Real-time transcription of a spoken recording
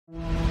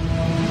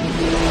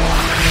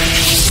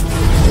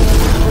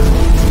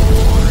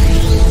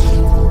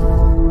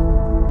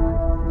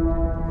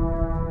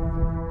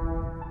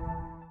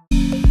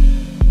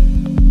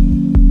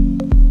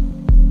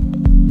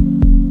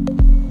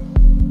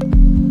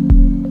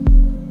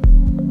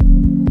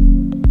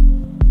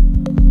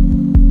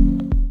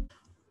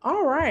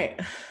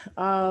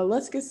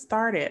Let's get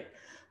started.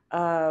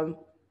 Um,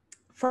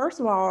 First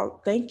of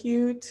all, thank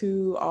you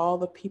to all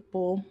the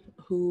people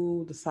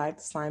who decide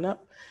to sign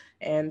up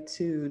and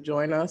to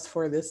join us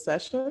for this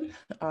session.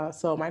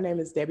 So my name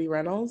is Debbie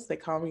Reynolds. They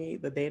call me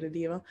the Data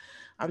Diva.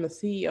 I'm the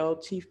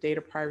CEO, Chief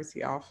Data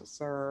Privacy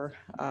Officer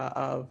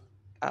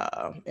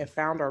and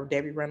founder of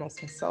Debbie Reynolds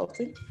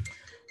Consulting.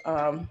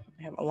 I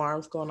have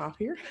alarms going off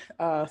here.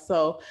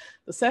 So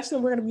the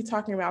session we're going to be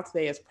talking about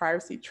today is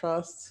privacy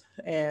trust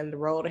and the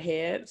road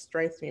ahead,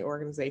 strengthening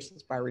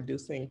organizations by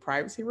reducing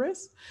privacy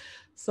risks.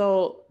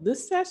 So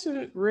this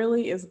session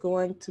really is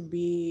going to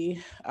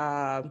be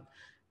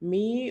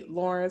me,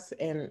 Lawrence,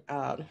 and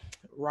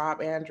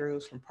Rob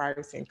Andrews from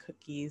Privacy and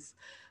Cookies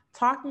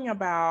talking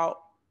about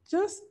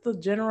just the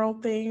general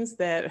things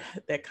that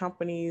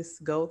companies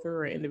go through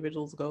or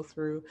individuals go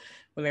through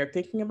when they're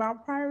thinking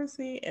about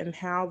privacy and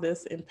how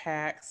this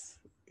impacts,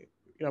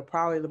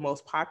 probably the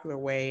most popular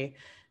way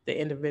that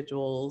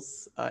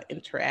individuals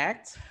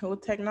interact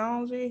with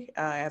technology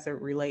as it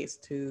relates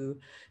to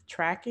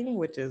tracking,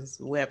 which is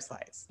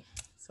websites.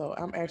 So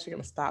I'm actually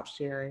going to stop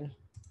sharing.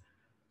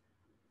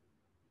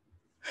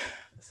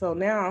 So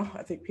now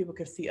I think people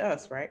can see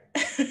us, right?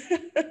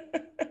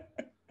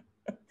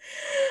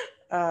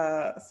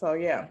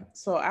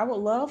 So I would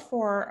love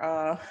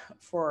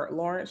for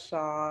Lawrence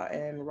Shaw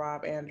and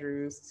Rob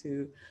Andrews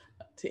to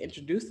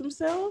introduce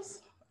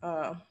themselves.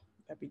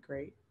 That'd be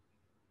great.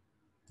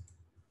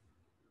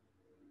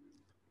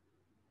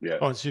 Yeah.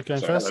 Lawrence, you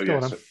going first? Go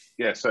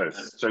on.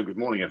 So good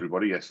morning,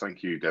 everybody. Yes,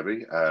 thank you,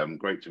 Debbie.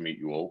 Great to meet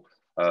you all.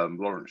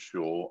 Lawrence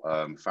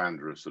Shaw,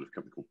 founder of sort of a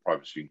company called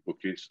Privacy and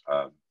Cookies.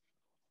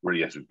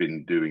 Really, yes, we've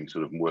been doing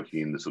sort of working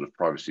in the sort of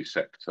privacy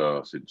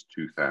sector since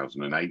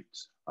 2008,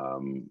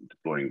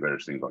 deploying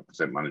various things like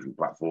consent management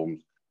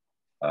platforms.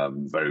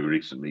 Very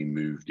recently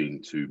moved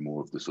into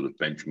more of the sort of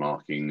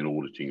benchmarking and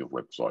auditing of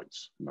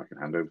websites. And I can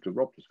hand over to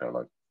Rob to say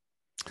hello.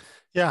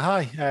 Yeah,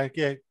 hi.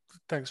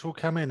 Thanks for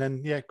coming,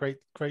 and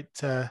great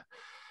to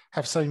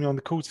have Sonia on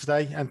the call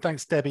today. And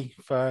thanks, Debbie,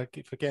 for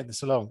getting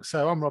this along.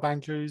 So I'm Rob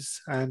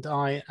Andrews, and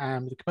I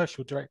am the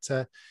commercial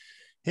director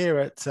here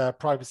at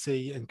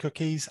Privacy and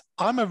Cookies.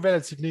 I'm a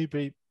relative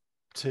newbie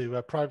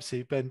to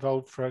privacy, been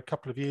involved for a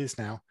couple of years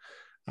now,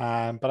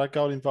 but I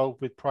got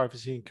involved with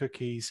Privacy and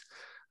Cookies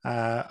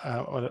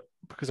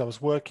because I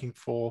was working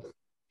for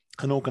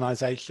an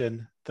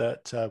organisation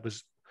that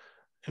was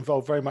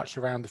involved very much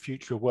around the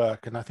future of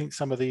work. And I think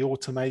some of the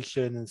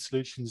automation and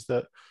solutions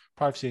that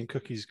Privacy and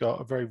Cookies got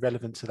are very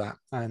relevant to that.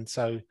 And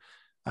so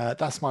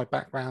that's my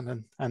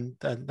background, and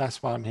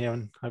that's why I'm here.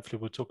 And hopefully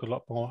we'll talk a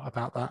lot more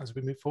about that as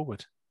we move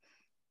forward.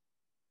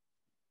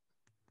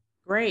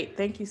 Great,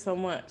 thank you so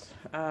much.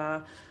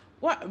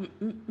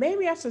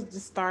 Maybe I should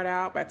just start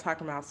out by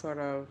talking about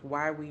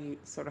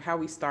how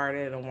we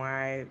started and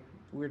why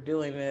we're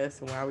doing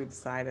this and why we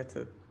decided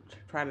to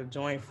try to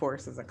join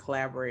forces and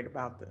collaborate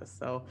about this.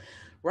 So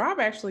Rob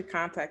actually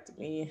contacted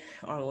me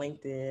on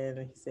LinkedIn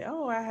and he said,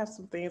 "Oh, I have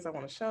some things I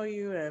want to show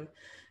you." And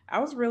I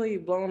was really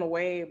blown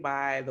away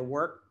by the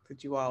work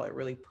that you all had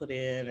really put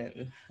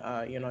in,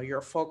 and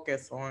your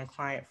focus on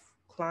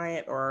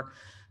client or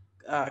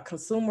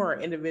consumer or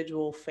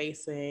individual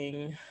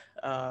facing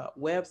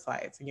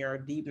websites and your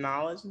deep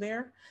knowledge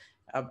there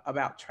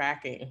about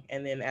tracking.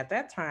 And then at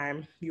that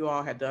time, you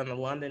all had done the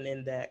London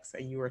Index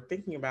and you were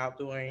thinking about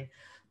doing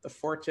the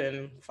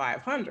Fortune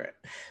 500.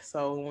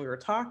 So when we were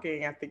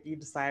talking, I think you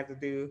decided to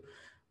do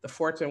the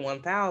Fortune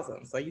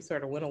 1000. So you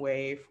sort of went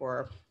away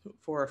for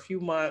a few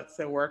months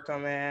and worked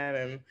on that.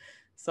 And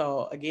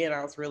so again,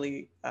 I was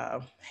really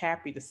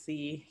happy to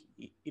see,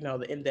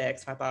 the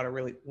index. I thought it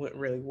really went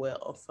really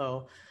well.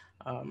 So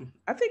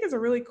I think it's a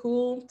really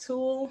cool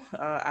tool.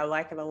 I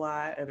like it a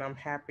lot, and I'm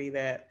happy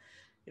that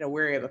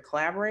we're able to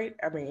collaborate.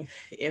 I mean,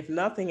 if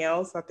nothing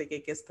else, I think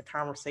it gets the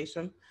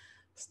conversation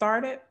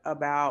started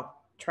about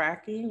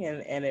tracking,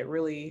 and it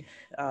really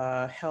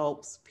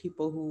helps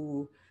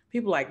people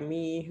like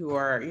me who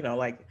are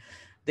like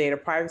data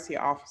privacy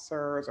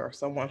officers or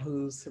someone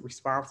who's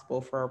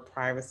responsible for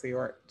privacy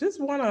or just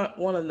want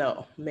to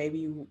know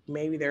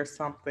maybe there's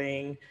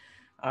something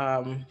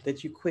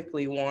that you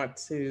quickly want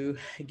to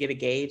get a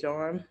gauge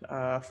on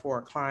for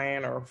a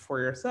client or for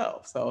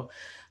yourself. So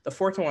the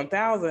Fortune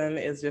 1000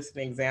 is just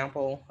an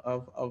example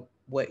of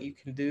what you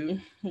can do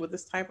with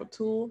this type of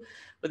tool.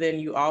 But then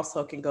you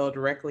also can go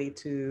directly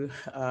to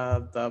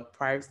the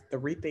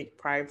Rethink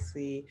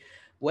privacy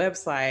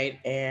website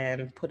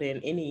and put in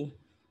any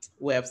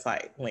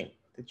website link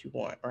that you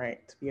want,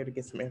 right, to be able to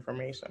get some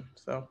information.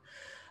 So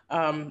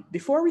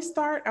before we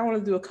start, I want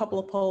to do a couple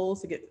of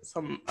polls to get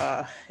some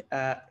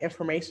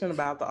information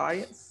about the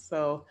audience.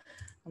 So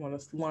I'm going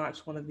to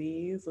launch one of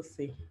these. Let's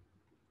see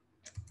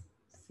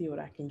what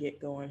I can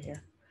get going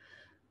here.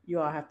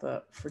 You all have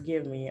to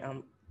forgive me.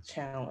 I'm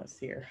challenged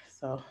here.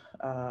 So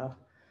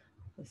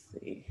let's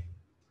see.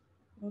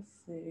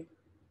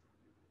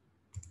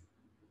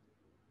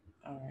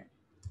 All right.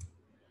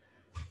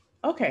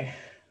 Okay.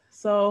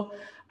 So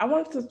I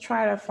wanted to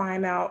try to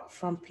find out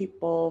from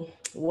people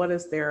what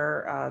is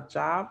their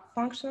job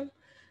function.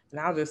 And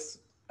I'll just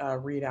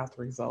read out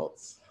the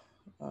results.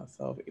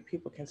 So if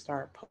people can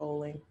start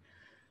polling,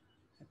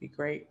 that'd be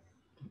great.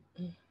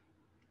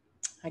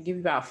 I give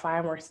you about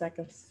 5 more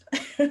seconds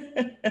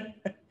to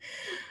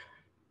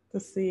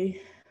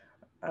see.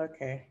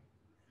 Okay.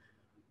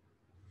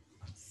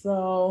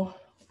 So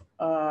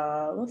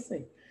let's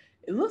see.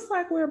 It looks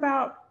like we're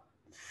about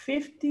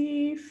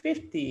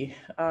 50-50.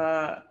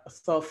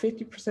 So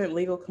 50%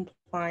 legal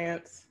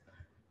compliance,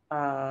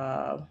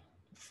 50%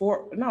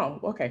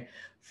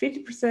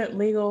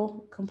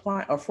 legal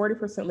compliance, or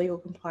 40% legal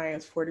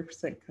compliance,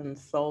 40%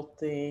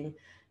 consulting,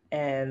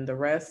 and the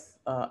rest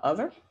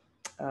other.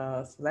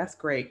 So that's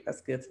great.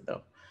 That's good to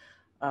know.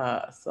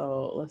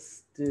 So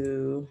let's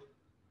do,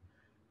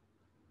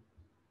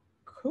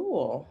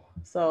 cool.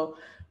 So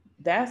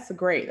that's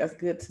great. That's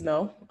good to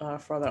know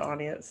for the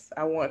audience.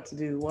 I want to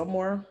do one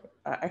more.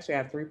 Actually, I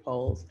have 3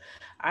 polls.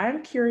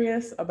 I'm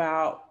curious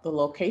about the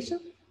location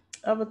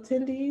of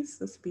attendees.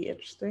 This would be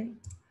interesting.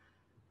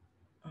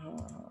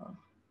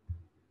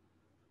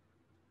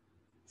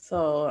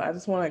 So I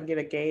just want to get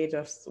a gauge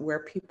of where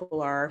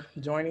people are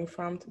joining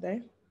from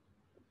today.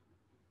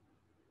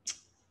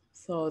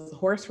 So it's a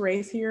horse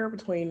race here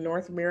between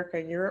North America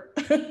and Europe.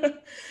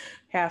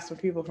 Have some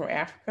people from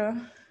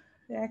Africa,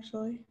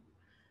 actually.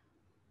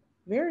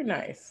 Very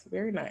nice,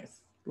 very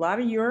nice. A lot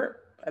of Europe.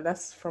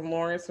 That's from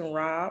Lawrence and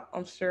Rob,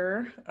 I'm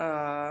sure.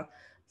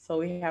 So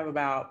we have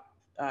about,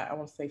 I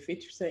want to say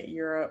 50%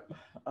 Europe,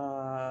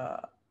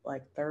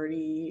 like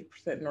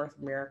 30% North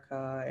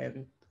America,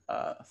 and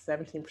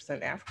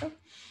 17% Africa.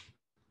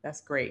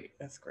 That's great.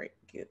 That's great.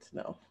 Good to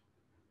know.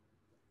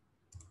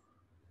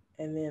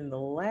 And then the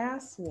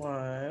last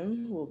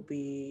one will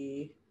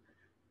be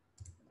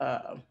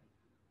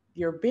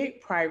your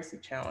big privacy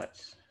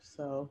challenge.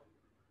 So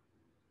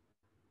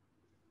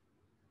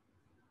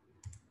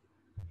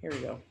here we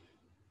go.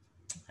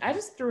 I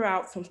just threw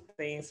out some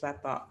things that I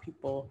thought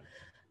people,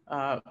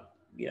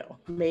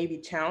 may be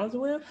challenged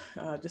with,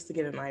 just to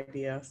get an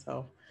idea.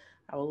 So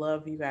I would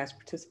love you guys to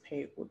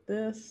participate with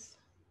this.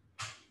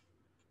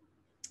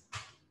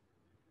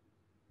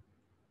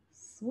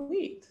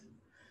 Sweet.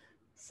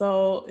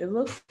 So it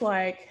looks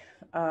like,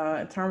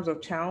 in terms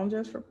of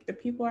challenges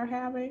that people are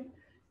having,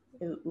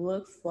 it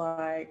looks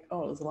like,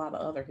 oh, there's a lot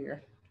of other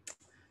here.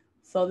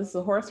 So this is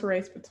a horse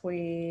race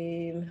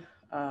between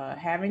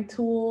having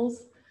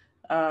tools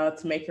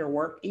to make your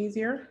work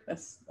easier.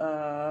 That's,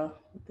 I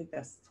think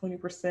that's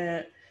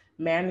 20%.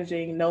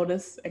 Managing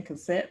notice and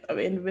consent of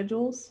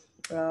individuals,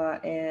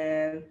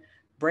 and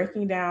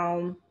breaking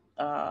down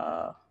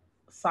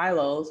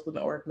silos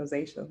within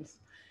organizations.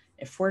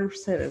 And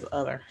 40% is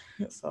other.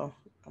 So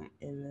I'm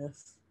in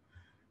this.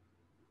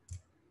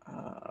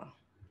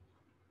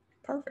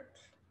 Perfect.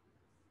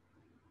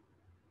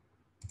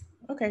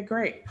 Okay,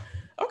 great.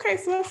 Okay,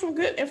 so that's some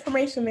good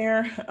information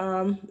there,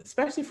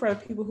 especially for the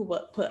people who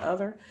put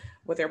other,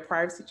 what their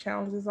privacy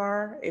challenges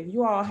are. If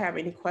you all have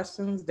any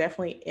questions,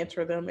 definitely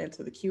enter them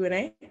into the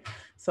Q&A.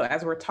 So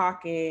as we're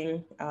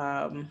talking,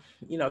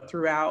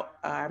 throughout,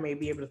 I may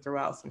be able to throw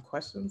out some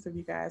questions if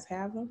you guys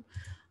have them.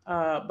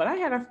 But I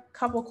had a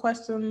couple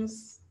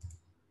questions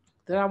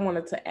that I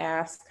wanted to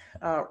ask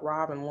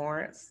Rob and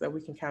Lawrence that we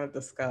can kind of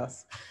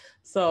discuss.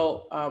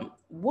 So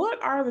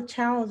what are the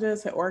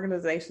challenges that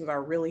organizations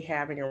are really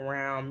having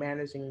around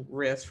managing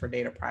risk for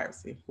data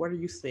privacy? What are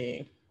you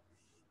seeing?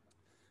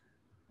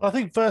 Well, I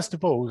think first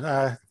of all,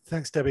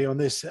 thanks, Debbie, on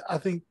this. I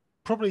think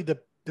probably the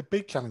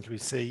big challenge we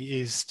see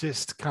is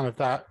just kind of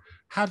that,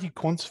 how do you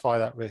quantify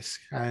that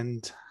risk,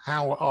 and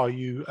how are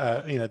you,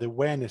 the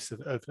awareness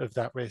of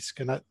that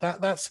risk? And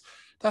that's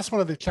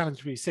one of the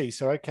challenges we see.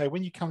 So, okay,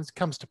 when it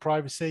comes to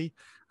privacy,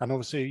 and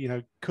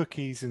obviously,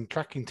 cookies and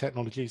tracking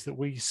technologies that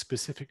we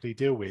specifically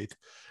deal with,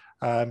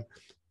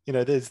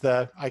 there's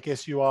I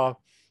guess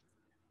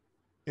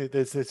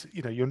there's this,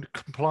 you're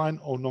compliant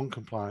or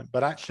non-compliant,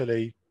 but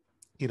actually,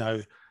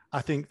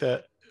 I think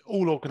that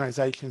all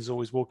organizations are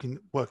always working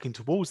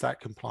towards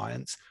that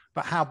compliance,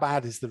 but how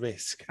bad is the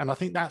risk? And I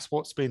think that's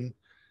been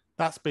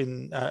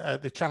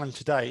the challenge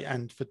today.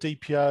 And for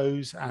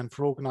DPOs and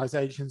for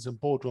organizations and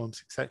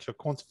boardrooms, etc.,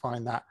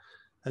 quantifying that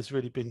has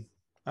really been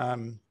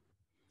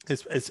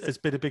has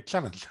been a big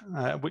challenge,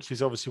 which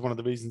is obviously one of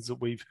the reasons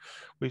that we've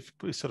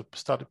sort of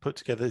started to put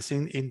together this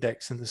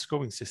index and the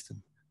scoring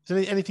system. Is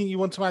there anything you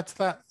want to add to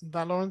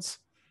that, Lawrence?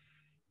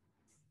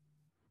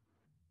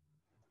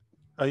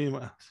 Oh,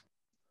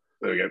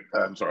 there we go.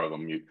 I'm sorry, I was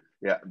on mute.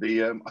 Yeah,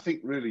 I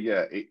think really,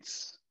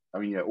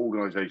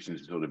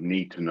 organizations sort of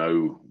need to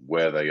know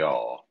where they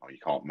are. You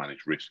can't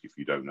manage risk if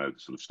you don't know the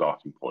sort of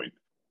starting point.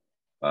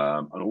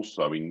 And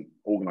also,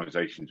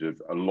 organizations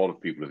a lot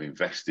of people have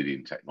invested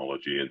in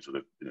technology and sort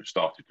of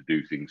started to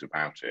do things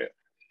about it,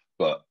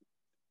 but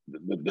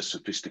the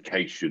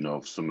sophistication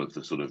of some of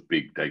the sort of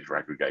big data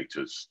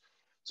aggregators,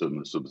 some of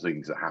the sort of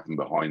things that happen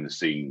behind the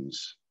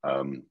scenes,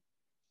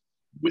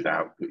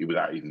 without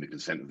even the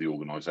consent of the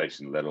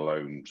organization, let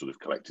alone sort of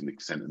collecting the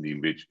consent of the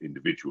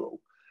individual,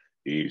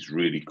 is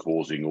really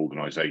causing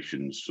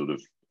organizations sort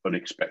of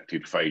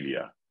unexpected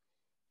failure.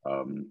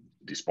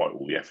 despite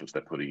all the efforts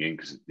they're putting in,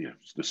 because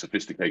the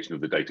sophistication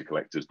of the data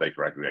collectors, data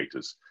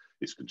aggregators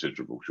is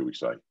considerable, shall we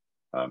say.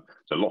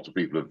 So lots of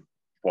people have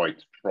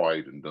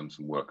tried and done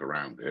some work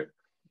around it.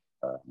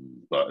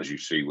 But as you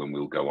see, when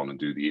we'll go on and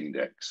do the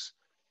index,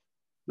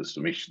 there's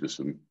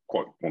some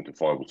quite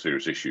quantifiable,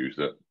 serious issues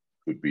that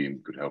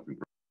could help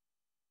improve.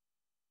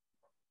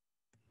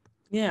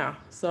 Yeah.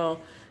 So,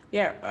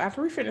 yeah,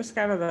 after we finish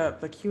kind of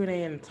the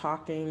Q&A and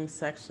talking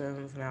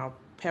sections, and I'll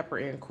pepper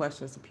in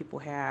questions that people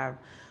have,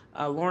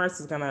 Lawrence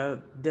is going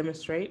to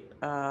demonstrate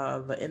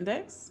the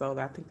index. So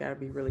I think that would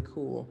be really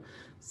cool.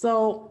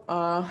 So,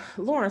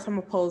 Lawrence, I'm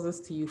going to pose this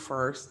to you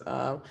first.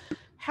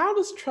 How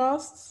does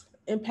trust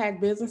impact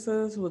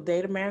businesses with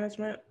data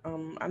management?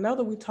 I know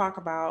that we talk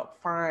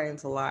about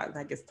fines a lot, and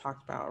that gets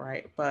talked about,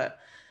 right? But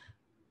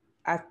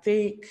I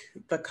think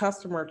the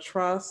customer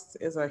trust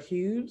is a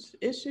huge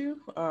issue,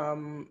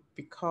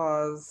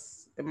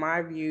 because, in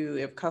my view,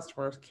 if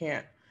customers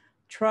can't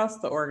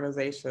trust the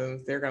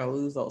organizations, they're going to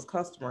lose those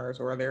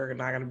customers, or they're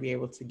not going to be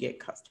able to get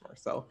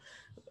customers. So,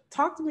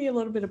 talk to me a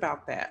little bit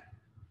about that.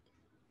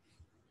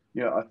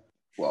 Yeah,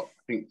 I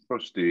think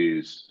trust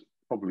is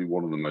probably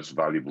one of the most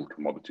valuable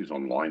commodities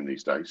online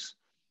these days,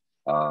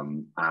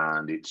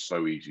 and it's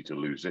so easy to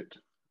lose it.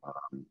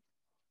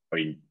 I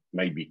mean,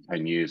 maybe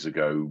 10 years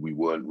ago, we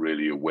weren't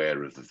really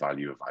aware of the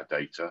value of our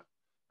data.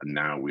 And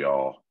now we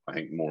are. I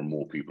think more and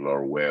more people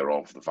are aware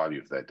of the value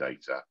of their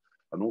data,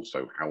 and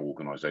also how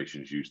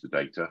organizations use the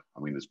data. I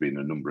mean, there's been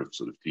a number of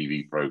sort of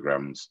TV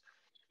programs,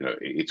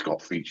 it's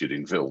got featured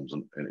in films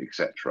and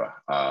etc.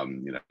 How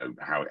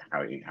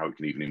it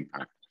can even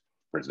impact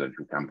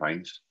presidential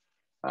campaigns.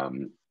 I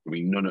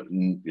mean,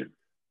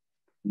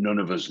 none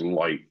of us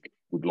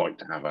would like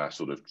to have our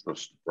sort of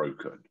trust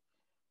broken.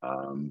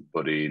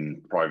 But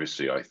in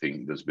privacy, I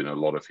think there's been a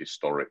lot of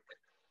historic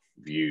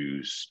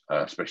views,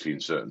 especially in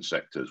certain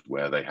sectors,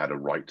 where they had a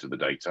right to the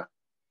data,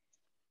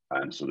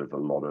 and sort of a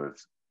lot of,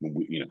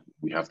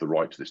 we have the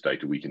right to this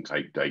data, we can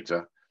take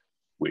data,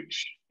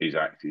 which is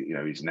actually,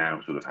 is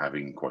now sort of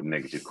having quite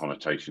negative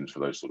connotations for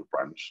those sort of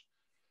brands,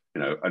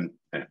 and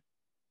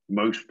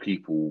most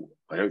people,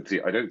 I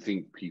don't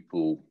think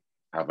people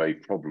have a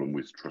problem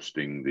with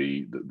trusting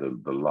the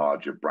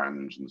larger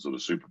brands and sort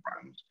of super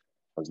brands,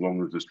 as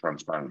long as there's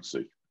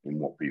transparency in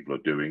what people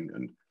are doing,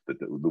 and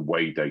the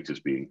way data is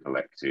being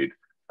collected,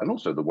 and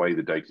also the way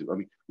the data. I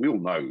mean, we all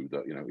know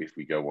that if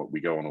we go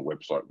on a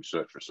website, we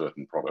search for a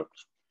certain product,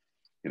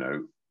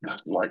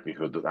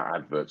 likelihood that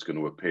advert's going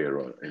to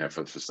appear,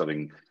 for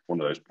selling one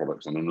of those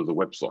products on another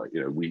website.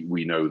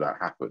 We know that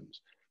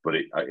happens. But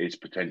it's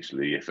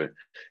potentially,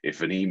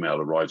 if an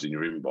email arrives in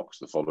your inbox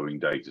the following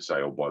day to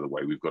say, oh, by the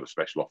way, we've got a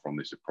special offer on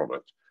this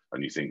product,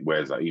 and you think,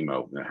 where's that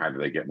email? How do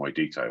they get my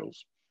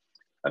details?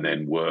 And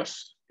then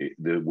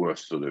the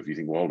worst sort of, you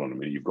think, well, hold on a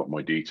minute, you've got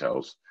my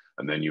details,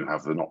 and then you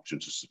have an option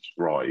to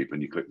subscribe,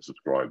 and you click the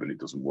subscribe, and it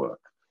doesn't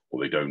work,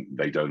 or they don't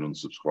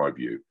unsubscribe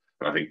you.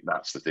 And I think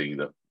that's the thing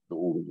that the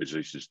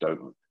organizations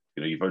don't.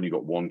 You've only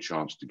got one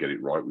chance to get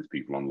it right with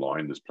people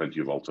online. There's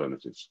plenty of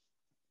alternatives.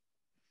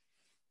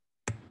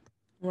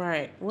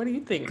 Right. What do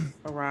you think,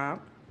 Rob?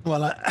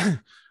 Well,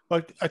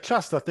 I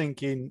trust, I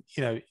think, in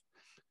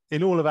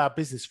all of our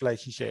business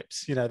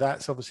relationships,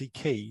 that's obviously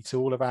key to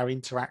all of our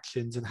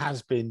interactions, and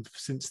has been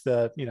since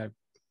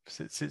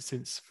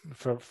since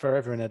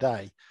forever and a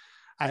day.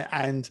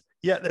 And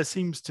yet there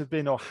seems to have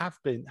been, or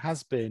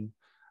has been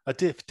a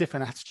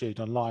different attitude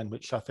online,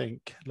 which I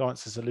think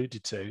Lawrence has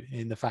alluded to,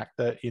 in the fact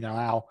that,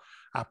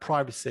 our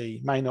privacy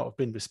may not have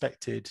been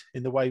respected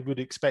in the way we'd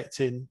expect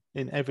in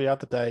every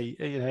other day,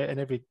 in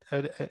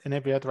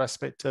every other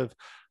aspect of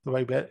the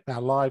way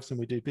our lives and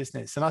we do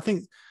business. And I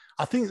think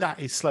that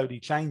is slowly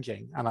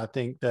changing, and I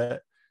think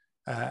that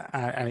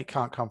and it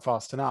can't come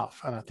fast enough.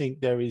 And I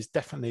think there is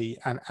definitely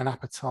an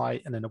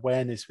appetite and an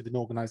awareness within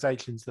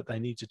organizations that they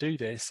need to do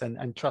this,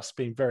 and trust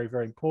being very,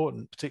 very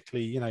important,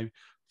 particularly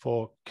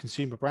for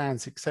consumer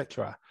brands,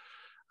 etc.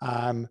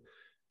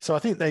 So I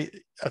think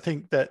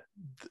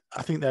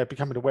they're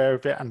becoming aware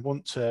of it and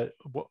want to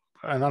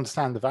and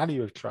understand the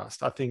value of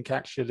trust. I think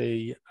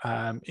actually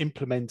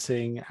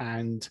implementing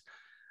and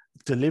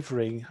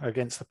delivering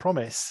against the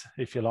promise,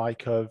 if you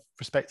like, of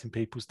respecting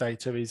people's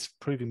data is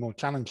proving more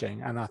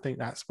challenging. And I think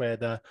that's where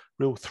the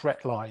real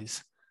threat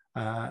lies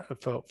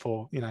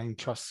for in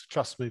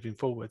trust moving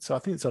forward. So I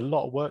think there's a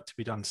lot of work to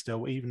be done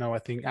still, even though I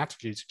think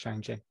attitudes are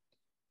changing.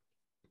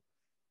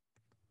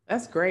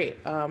 That's great.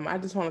 I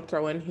just want to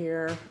throw in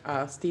here,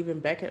 Stephen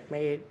Beckett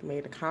made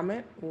a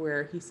comment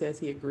where he says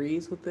he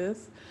agrees with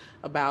this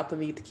about the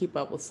need to keep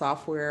up with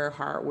software,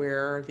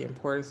 hardware, the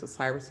importance of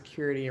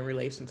cybersecurity in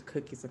relation to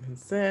cookies and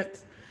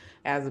consent.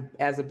 As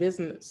a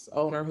business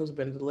owner who's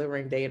been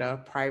delivering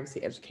data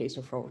privacy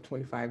education for over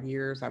 25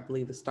 years, I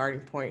believe the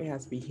starting point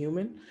has to be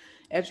human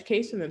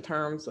education in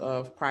terms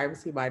of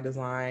privacy by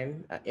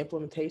design,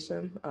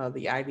 implementation,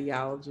 the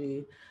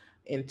ideology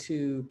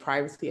into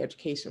privacy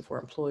education for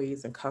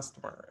employees and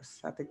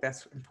customers. I think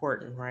that's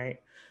important, right?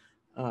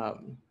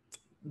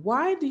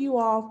 why do you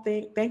all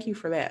think, thank you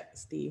for that,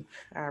 Steve.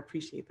 I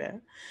appreciate that.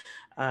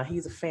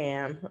 He's a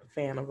fan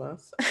of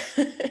us.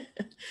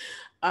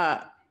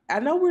 uh, I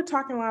know we're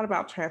talking a lot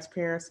about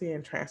transparency,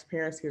 and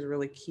transparency is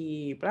really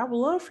key, but I would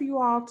love for you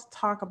all to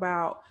talk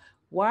about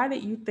why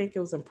did you think it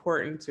was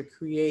important to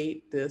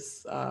create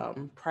this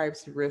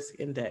privacy risk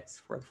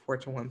index for the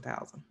Fortune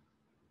 1000?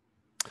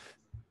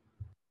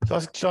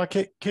 Shall I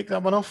kick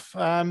that one off?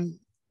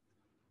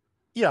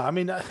 Yeah, I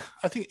mean,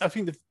 I think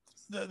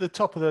the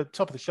top of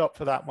the shop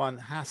for that one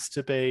has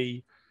to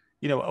be,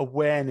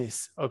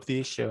 awareness of the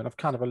issue, and I've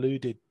kind of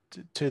alluded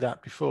to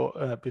that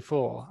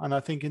before. And I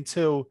think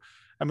the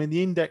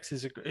index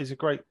is a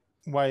great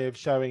way of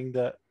showing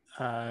that.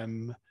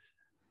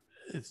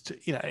 It's,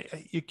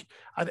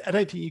 I don't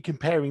think you're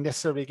comparing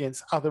necessarily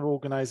against other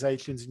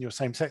organisations in your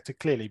same sector,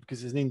 clearly,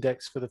 because there's an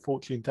index for the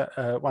Fortune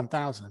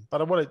 1000.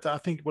 But I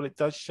think what it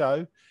does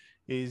show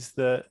is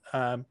that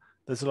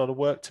there's a lot of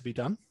work to be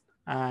done,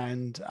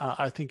 and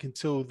I think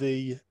until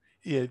the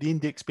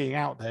index being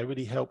out there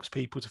really helps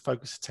people to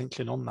focus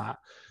attention on that.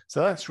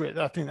 So I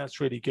think that's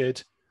really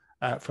good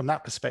from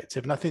that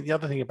perspective. And I think the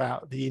other thing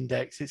about the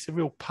index, it's a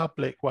real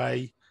public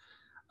way.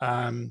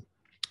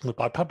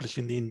 By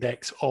publishing the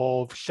index,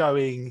 of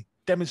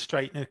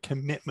demonstrating a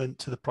commitment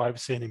to the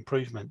privacy and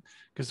improvement,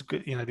 because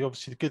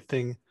obviously the good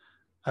thing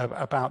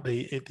about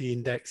the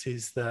index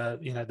is the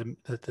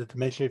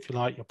measure, if you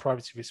like, your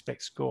privacy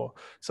respect score.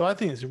 So I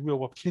think it's a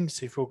real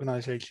opportunity for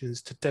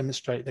organisations to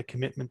demonstrate their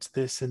commitment to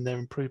this and their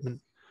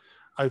improvement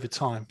over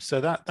time. So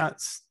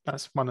that's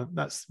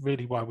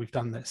really why we've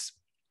done this.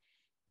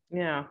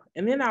 Yeah,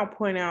 and then I'll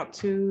point out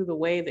too, the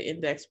way the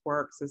index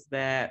works is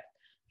that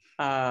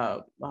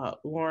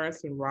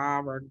Lawrence and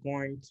Rob are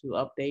going to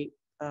update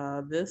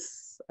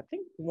this, I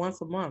think,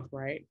 once a month,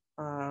 right?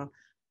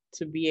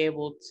 To be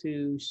able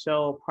to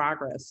show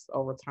progress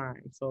over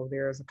time. So if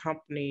there's a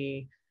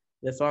company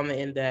that's on the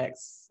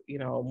index,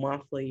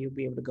 monthly, you'll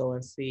be able to go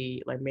and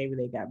see, like, maybe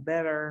they got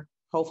better.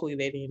 Hopefully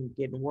they didn't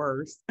get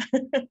worse.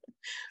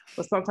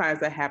 But sometimes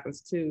that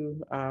happens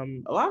too. A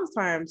lot of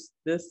times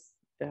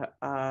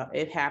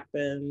it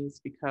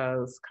happens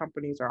because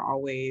companies are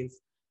always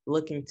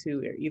looking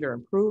to either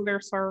improve their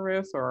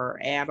service or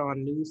add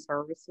on new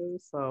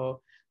services.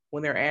 So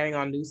when they're adding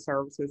on new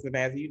services, and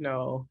as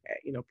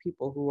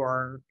people who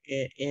are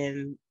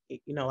in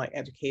like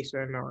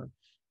education or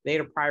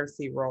data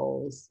privacy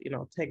roles,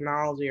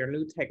 technology or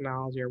new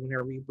technology, or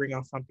whenever we bring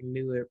on something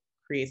new, it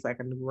creates like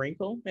a new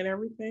wrinkle in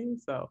everything.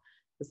 So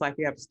it's like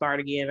you have to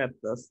start again at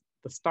the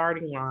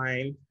starting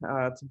line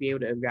to be able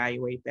to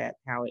evaluate that,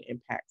 how it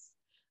impacts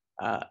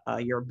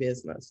your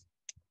business.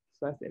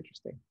 So that's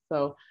interesting.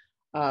 So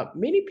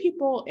many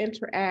people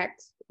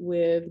interact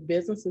with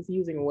businesses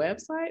using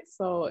websites.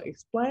 So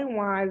explain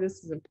why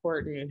this is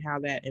important and how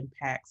that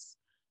impacts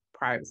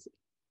privacy.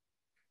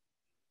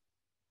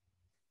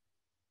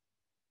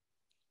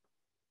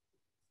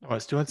 All right,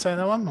 do you want to say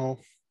that one? Or?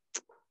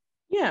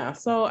 Yeah,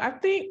 so I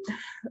think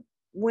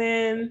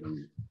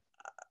when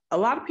a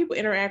lot of people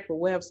interact with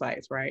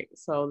websites, right?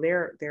 So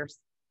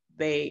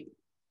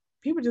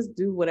people just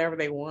do whatever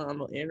they want on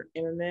the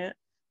internet,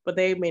 but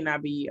they may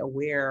not be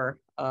aware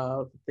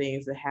of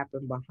things that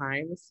happen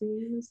behind the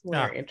scenes when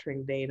they're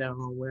entering data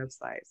on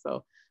websites.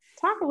 So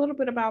talk a little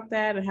bit about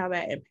that and how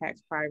that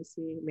impacts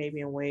privacy,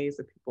 maybe in ways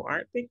that people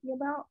aren't thinking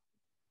about.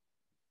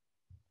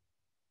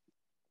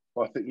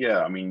 Well, I think,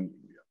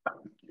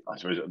 I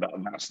suppose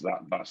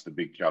that's the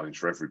big challenge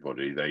for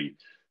everybody.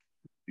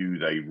 Do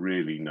they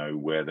really know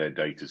where their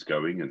data's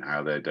going and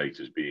how their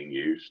data's being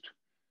used?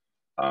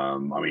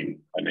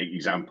 An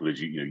example is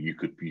you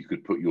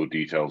could put your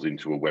details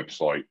into a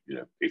website.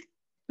 If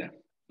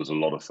there's a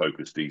lot of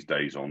focus these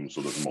days on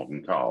sort of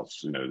modern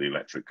cars, the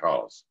electric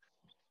cars.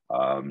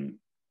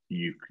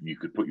 You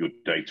could put your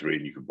data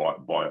in. You could buy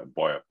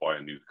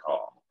a new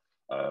car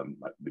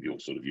with your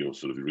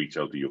sort of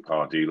retail to your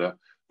car dealer.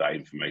 That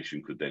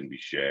information could then be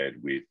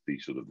shared with the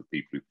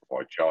people who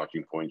provide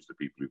charging points, the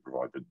people who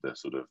provide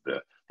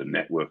the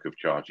network of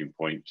charging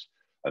points,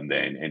 and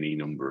then any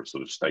number of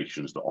sort of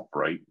stations that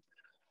operate.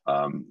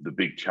 The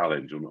big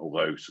challenge,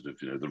 although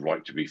the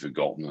right to be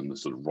forgotten and the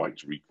sort of right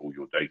to recall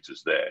your data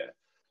is there,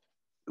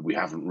 we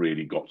haven't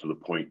really got to the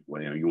point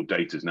where your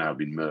data has now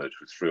been merged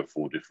with 3 or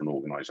 4 different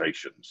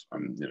organisations.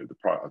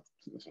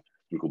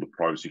 We call the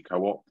privacy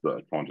co-op that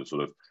are trying to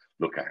sort of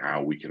look at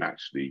how we can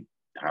actually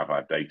have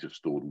our data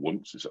stored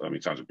once.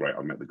 It sounds great.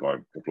 I met the guy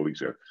a couple of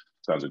weeks ago.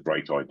 Sounds a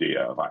great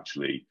idea of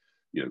actually,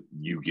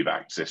 you give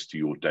access to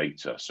your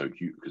data. So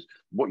because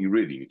what you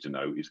really need to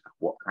know is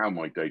how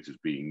my data is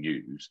being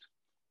used.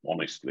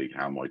 Honestly,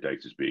 how my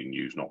data is being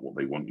used, not what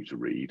they want you to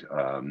read.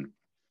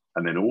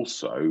 And then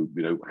also,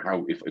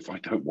 how if I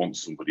don't want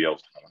somebody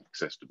else to have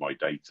access to my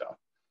data,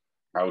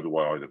 how do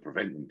I either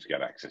prevent them to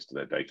get access to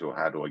their data, or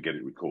how do I get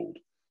it recalled?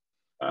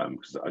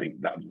 Because I think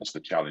that's the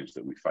challenge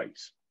that we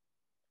face.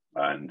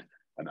 And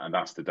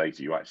that's the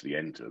data you actually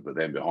enter. But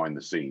then behind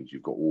the scenes,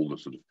 you've got all the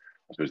sort of,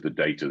 I suppose, the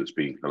data that's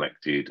being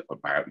collected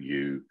about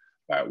you,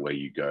 about where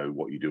you go,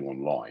 what you do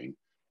online.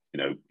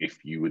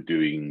 If you were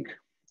doing,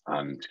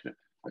 and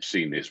I've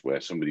seen this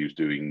where somebody was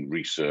doing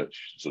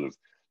research sort of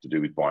to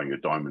do with buying a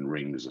diamond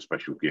ring as a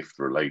special gift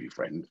for a lady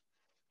friend,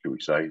 should we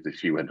say, that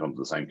she went onto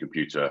the same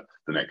computer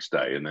the next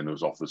day and then there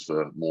was offers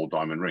for more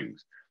diamond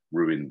rings,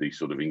 ruined the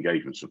sort of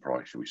engagement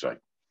surprise, should we say.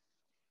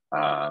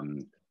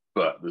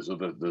 But there's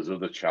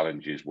other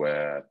challenges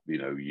where, you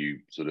know, you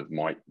sort of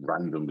might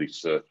randomly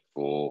search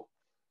for,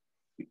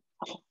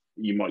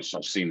 you might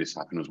have seen this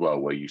happen as well,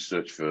 where you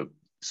search for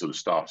sort of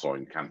star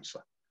sign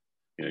Cancer.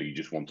 You know, you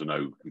just want to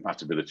know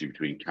compatibility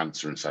between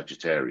Cancer and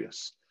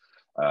Sagittarius.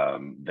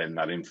 Then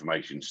that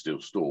information's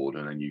still stored,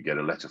 and then you get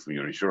a letter from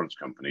your insurance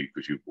company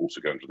because you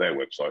also go into their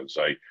website and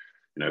say,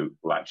 you know,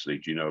 well, actually,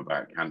 do you know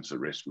about cancer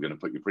risk? We're going to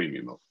put your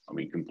premium up. I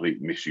mean,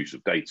 complete misuse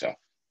of data,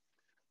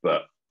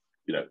 but,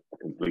 you know,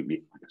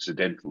 completely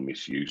accidental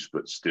misuse,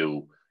 but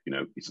still, you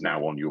know, it's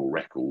now on your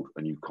record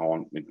and you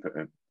can't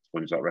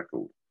expunge that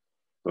record.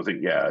 So I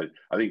think, yeah,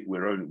 I think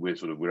we're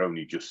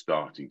only just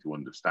starting to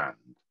understand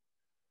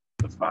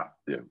the fact,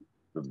 you know,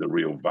 the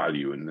real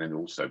value, and then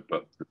also,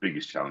 but the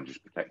biggest challenge is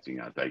protecting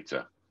our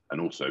data,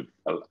 and also,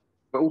 but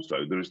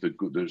also there's the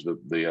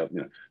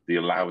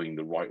allowing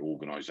the right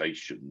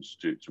organisations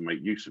to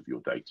make use of your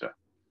data.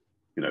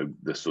 You know,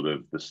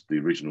 the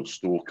original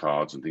store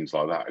cards and things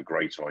like that are a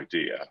great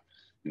idea.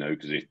 You know,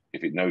 because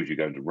if it knows you're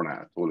going to run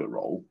out of toilet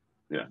roll,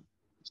 yeah,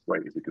 it's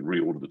great if it can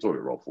reorder the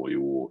toilet roll for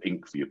you, or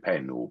ink for your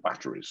pen, or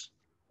batteries.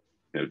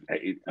 You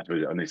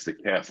know, and it's the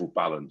careful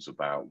balance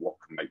about what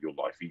can make your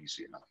life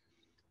easier.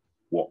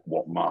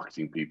 What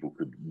marketing people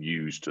could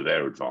use to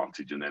their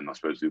advantage, and then I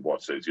suppose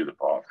what says the other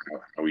part,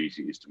 how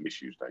easy it is to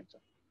misuse data.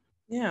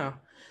 Yeah.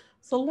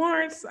 So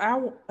Lawrence, I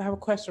have a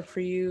question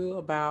for you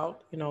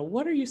about, you know,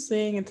 what are you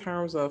seeing in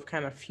terms of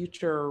kind of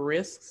future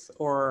risks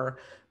or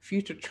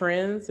future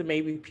trends that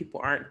maybe people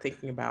aren't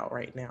thinking about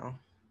right now?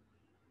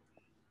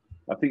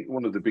 I think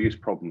one of the biggest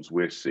problems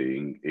we're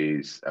seeing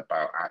is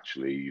about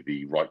actually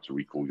the right to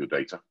recall your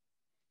data.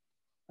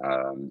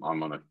 I'm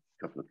on a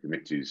couple of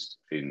committees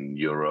in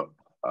Europe.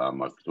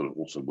 I've sort of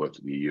also worked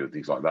at the EU and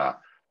things like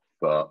that.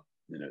 But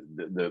you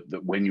know,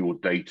 when your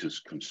data's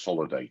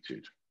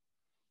consolidated,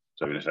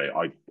 so I'm going to say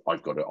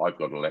I've got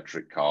an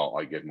electric car.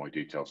 I gave my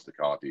details to the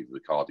car dealer. The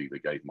car dealer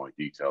gave my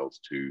details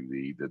to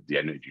the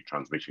energy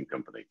transmission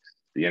company.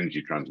 The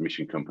energy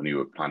transmission company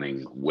were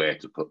planning where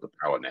to put the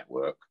power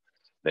network,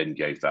 then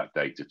gave that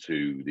data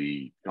to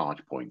the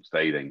charge points.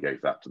 They then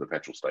gave that to the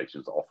petrol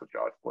stations that offer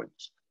charge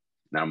points.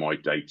 Now my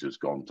data's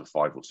gone to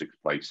 5 or 6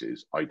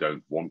 places. I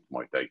don't want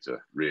my data,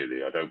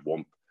 really. I don't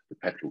want the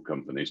petrol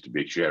companies to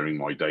be sharing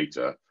my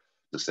data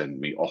to send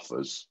me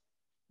offers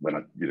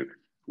when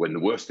when the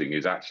worst thing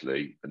is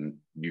actually, and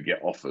you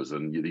get offers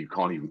and you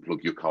can't even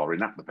plug your car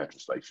in at the petrol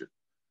station.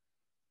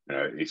 You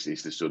know, it's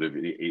the sort of,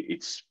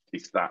 it's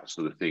that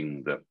sort of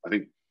thing that I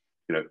think,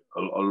 you know,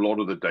 a lot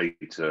of the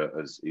data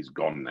is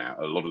gone now.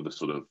 A lot of the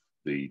sort of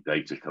the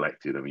data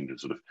collected, I mean, the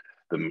sort of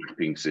the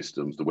mapping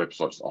systems, the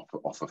websites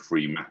offer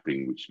free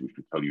mapping, which will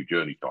tell you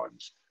journey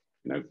times,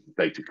 you know,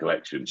 data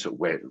collection. So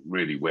where do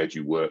you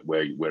work?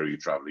 Where are you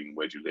traveling?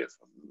 Where do you live?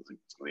 I think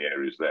some of the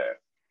areas there.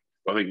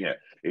 But I think, yeah,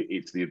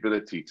 it's the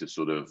ability to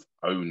sort of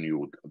own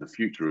the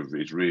future of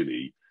it is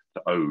really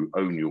to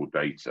own your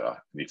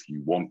data. And if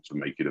you want to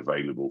make it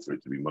available for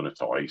it to be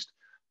monetized,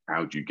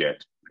 how do you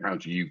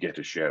get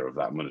a share of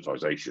that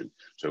monetization?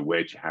 So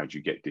how do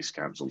you get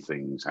discounts on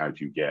things? How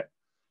do you get,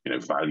 you know,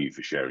 value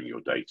for sharing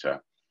your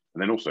data?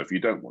 And then also, if you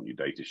don't want your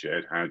data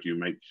shared, how do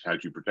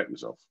you protect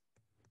yourself?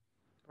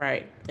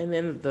 Right. And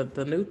then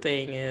the new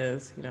thing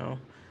is, you know,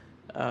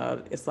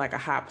 it's like a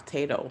hot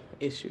potato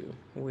issue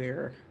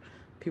where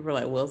people are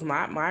like, well, it's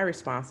not my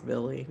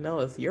responsibility. No,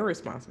 it's your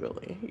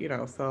responsibility. You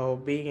know, so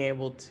being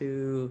able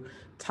to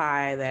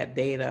tie that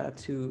data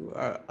to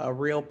a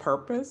real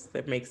purpose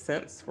that makes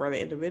sense for the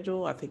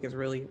individual, I think is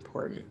really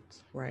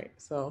important. Right.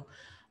 So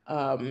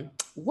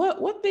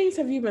what things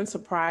have you been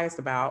surprised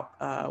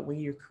about when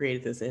you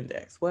created this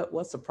index?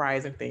 What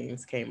surprising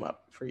things came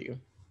up for you?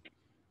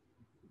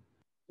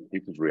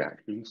 People's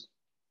reactions.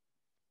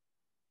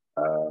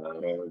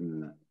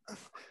 I'd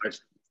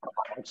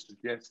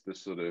suggest the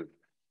sort of,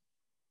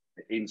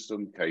 in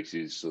some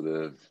cases, sort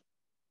of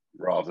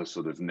rather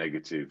sort of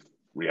negative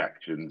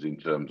reactions in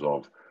terms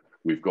of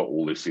we've got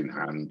all this in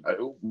hand.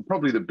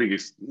 Probably the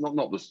biggest,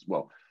 not this,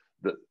 well,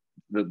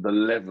 the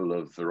level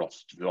of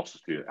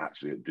velocity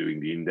actually at doing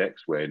the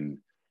index when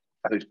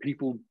there's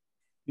people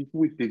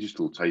with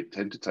digital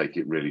tend to take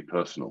it really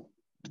personal.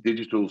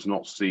 Digital's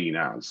not seen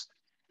as,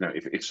 you know,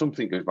 if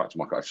something goes back to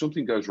my car, if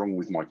something goes wrong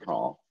with my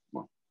car,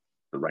 well,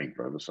 the Range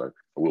Rover, so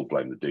I will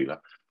blame the dealer,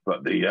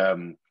 but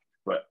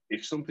but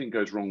if something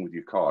goes wrong with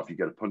your car, if you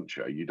get a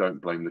puncture, you don't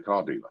blame the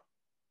car dealer.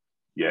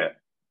 Yeah,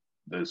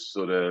 there's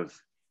sort of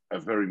a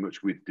very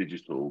much with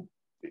digital,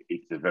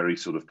 it's a very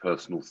sort of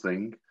personal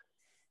thing.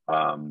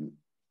 And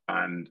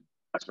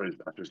I suppose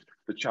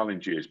the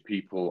challenge is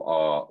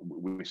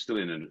we're still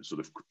in a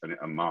sort of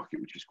a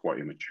market which is quite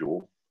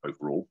immature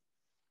overall.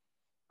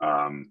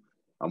 And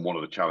one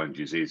of the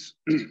challenges is,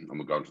 and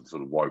we'll go into the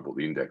sort of why we bought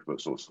the index, but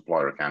sort of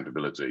supplier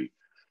accountability.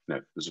 You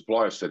the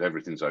supplier said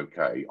everything's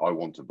okay. I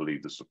want to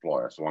believe the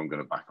supplier, so I'm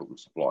going to back up the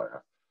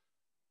supplier.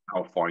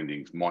 Our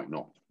findings might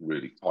not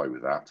really tie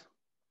with that.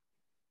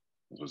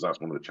 So that's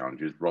one of the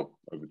challenges. Rob,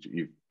 over to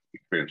you.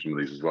 Experienced some of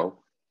these as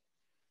well.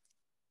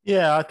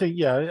 Yeah, I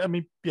think, I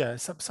mean,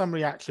 some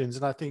reactions,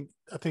 and I think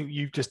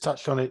you've just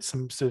touched on it.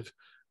 Some sort of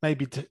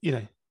maybe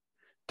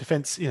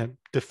defense,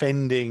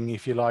 defending,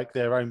 if you like,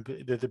 their own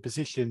the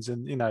positions,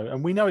 and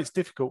and we know it's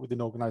difficult within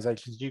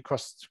organisations. You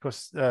cross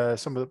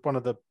one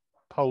of the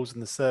polls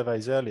and the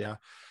surveys earlier,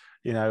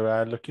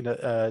 looking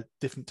at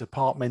different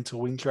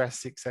departmental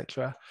interests,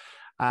 etc.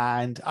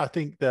 And I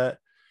think that,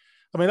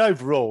 I mean,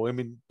 overall,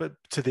 but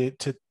to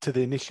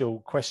the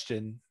initial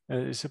question,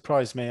 it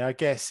surprised me, I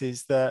guess,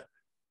 is that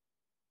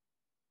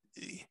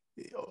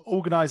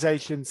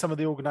some of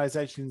the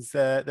organisations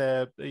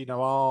they're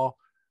are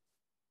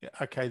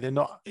okay. They're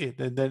not. They've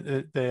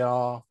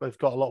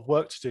got a lot of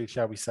work to do,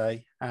 shall we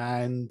say?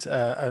 And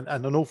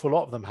an awful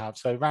lot of them have.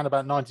 So around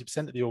about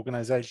 90% of the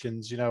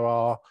organisations,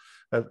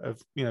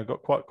 have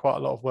got quite a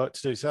lot of work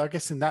to do. So I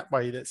guess in that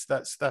way,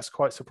 that's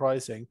quite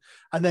surprising.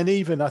 And then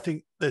even I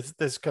think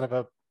there's kind of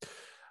a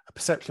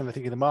perception, I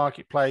think, in the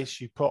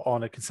marketplace. You put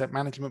on a consent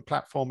management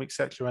platform,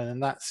 etc., and then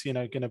that's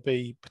going to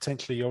be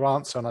potentially your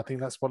answer. And I think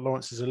that's what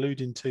Lawrence is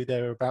alluding to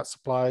there about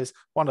suppliers,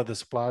 one of the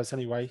suppliers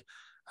anyway.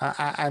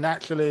 And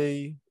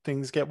actually,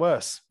 things get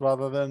worse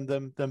rather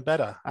than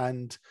better.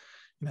 And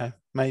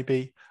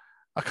maybe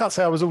I can't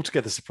say I was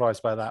altogether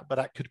surprised by that, but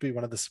that could be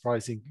one of the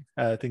surprising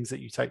things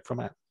that you take from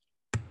it.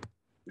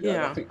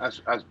 Yeah, I think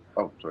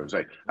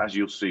as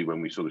you'll see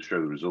when we sort of show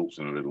the results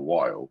in a little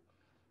while.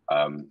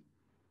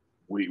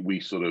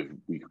 We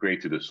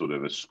created a sort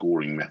of a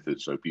scoring method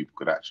so people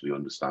could actually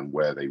understand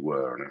where they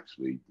were and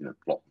actually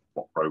plot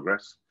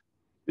progress.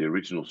 The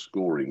original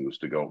scoring was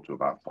to go up to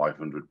about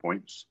 500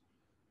 points,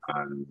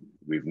 and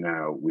we've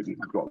now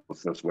got the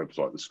first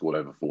website that scored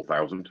over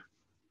 4,000.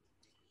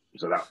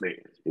 So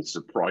it's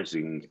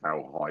surprising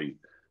how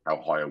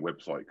high a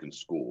website can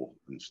score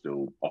and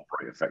still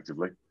operate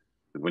effectively.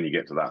 But when you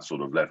get to that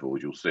sort of level,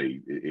 as you'll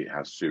see, it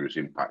has serious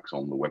impacts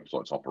on the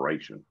website's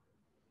operation,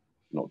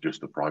 not just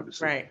the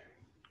privacy. Right.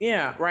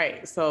 Yeah,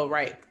 right. So,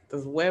 the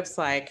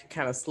website can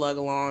kind of slug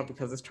along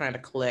because it's trying to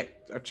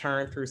collect or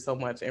churn through so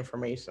much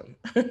information.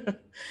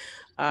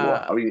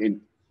 Well, I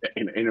mean,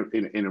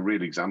 in a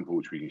real example,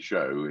 which we can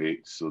show,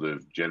 it's sort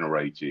of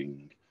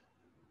generating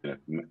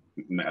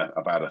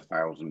about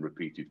 1,000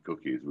 repeated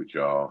cookies, which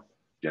are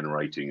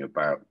generating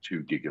about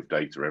 2 gig of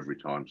data every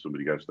time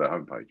somebody goes to their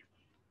homepage.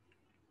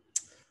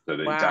 So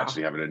that it's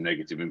actually having a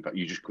negative impact.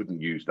 You just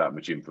couldn't use that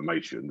much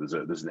information.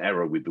 There's an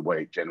error with the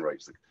way it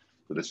generates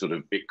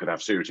it could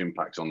have serious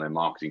impacts on their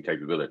marketing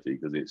capability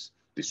because it's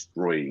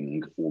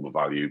destroying all the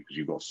value because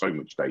you've got so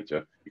much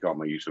data you can't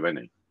make use of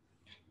any.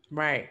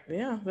 Right.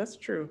 Yeah, that's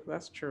true.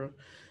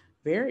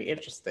 Very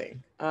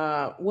interesting.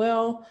 Let's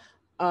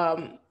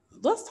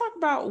talk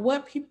about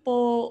what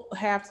people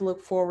have to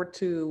look forward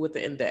to with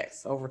the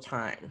index over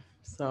time.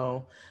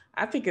 So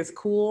I think it's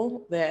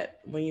cool that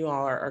when you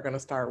all are going to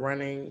start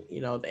running,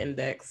 the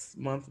index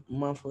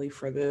monthly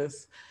for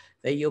this,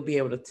 that you'll be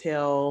able to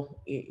tell,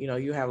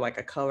 you have like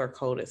a color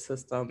coded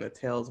system that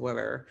tells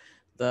whether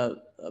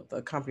the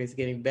company is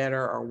getting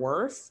better or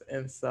worse.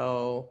 And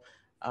so,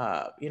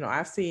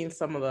 I've seen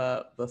some of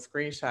the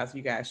screenshots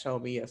you guys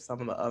showed me of some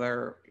of the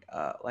other,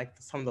 like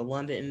some of the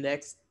London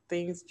index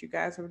things that you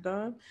guys have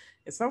done.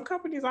 And some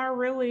companies are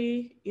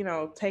really,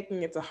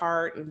 taking it to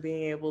heart and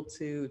being able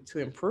to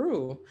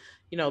improve,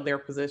 their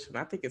position.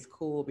 I think it's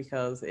cool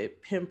because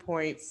it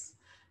pinpoints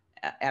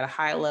at a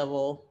high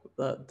level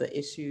the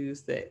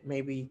issues that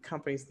maybe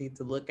companies need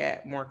to look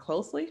at more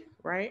closely,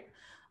 right?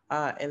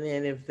 And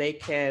then if they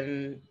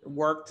can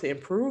work to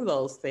improve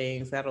those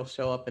things, that'll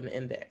show up in the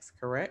index,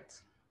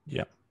 correct?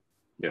 Yeah,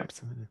 yeah,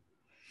 absolutely.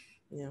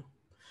 Yeah.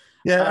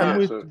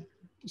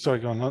 Sorry,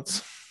 go on,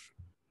 Lance.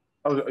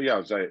 Oh yeah, I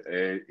would say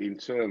in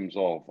terms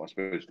of, I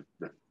suppose,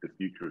 the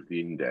future of the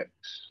index,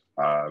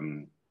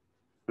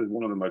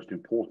 one of the most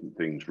important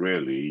things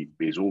really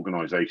is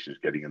organisations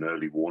getting an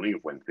early warning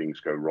of when things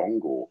go wrong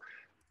or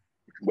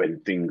when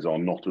things are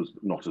not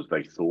as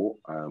they thought.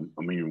 I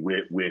mean,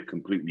 we're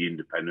completely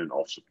independent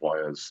of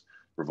suppliers,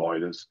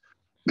 providers.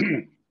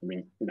 I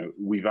mean,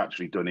 we've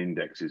actually done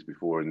indexes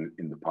before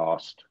in the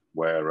past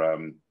where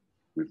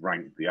we've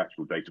ranked the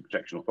actual data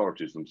protection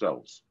authorities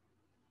themselves,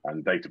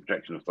 and data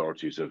protection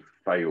authorities have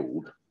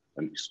failed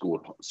and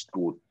scored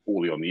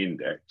poorly on the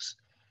index.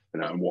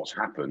 And what's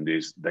happened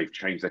is they've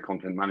changed their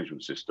content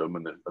management system,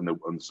 and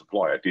the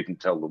supplier didn't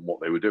tell them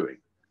what they were doing.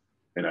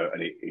 And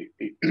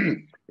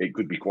it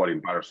could be quite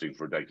embarrassing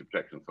for a data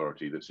protection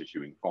authority that's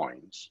issuing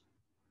fines.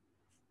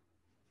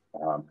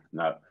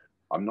 Now,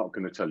 I'm not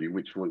going to tell you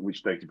which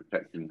data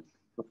protection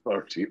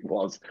authority it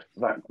was for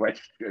that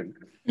question,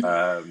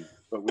 but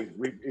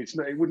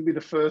it wouldn't be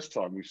the first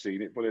time we've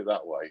seen it. Put it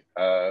that way.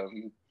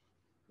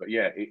 But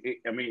yeah,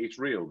 I mean, it's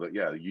real that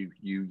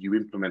you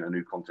implement a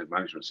new content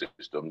management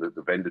system that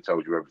the vendor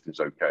tells you everything's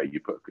okay.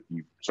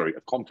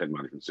 A content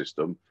management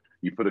system.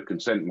 You put a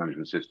consent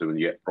management system and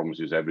yet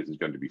promises everything's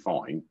going to be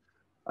fine.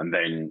 and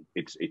then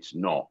it's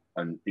not.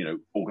 And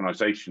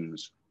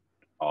organizations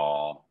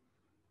are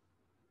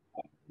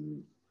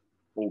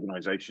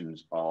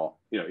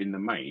in the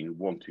main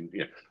wanting,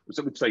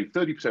 so I would say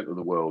 30% of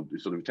the world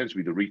is it tends to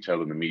be the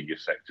retail and the media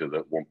sector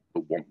that want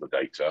the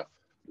data.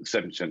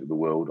 7% of the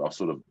world are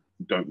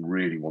don't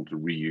really want to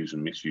reuse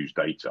and misuse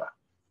data,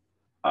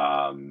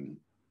 and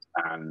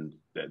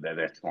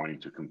they're trying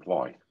to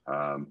comply.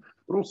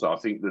 But also, I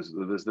think there's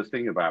the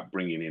thing about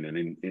bringing in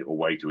a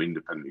way to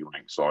independently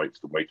rank sites,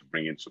 the way to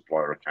bring in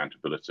supplier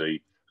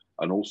accountability,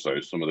 and also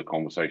some of the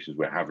conversations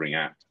we're having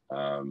at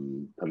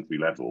country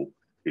level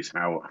is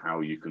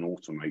how you can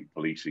automate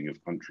policing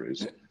of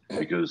countries,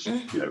 because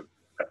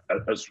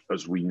as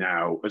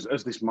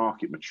this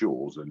market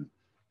matures and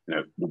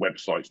the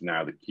website's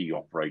now the key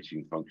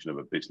operating function of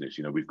a business.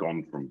 We've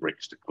gone from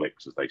bricks to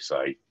clicks, as they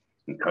say,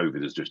 and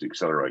COVID has just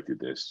accelerated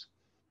this.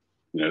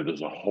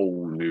 There's a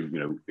whole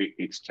new,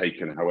 it's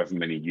taken however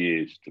many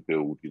years to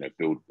build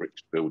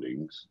bricks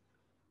buildings,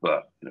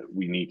 but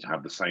we need to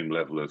have the same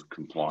level of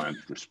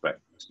compliance,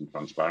 respect, and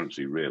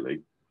transparency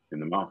really in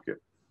the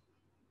market.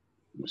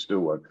 We still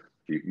won't.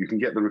 You can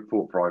get the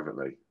report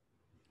privately.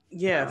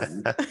 Yes.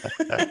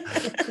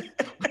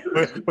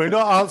 We're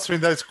not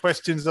answering those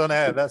questions on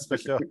air, that's for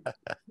sure.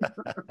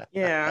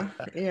 Yeah.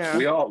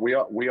 We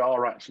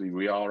are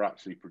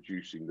actually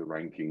producing the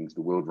rankings,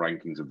 the world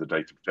rankings of the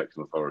data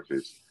protection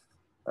authorities,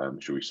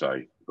 shall we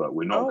say? But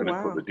we're not going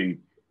to put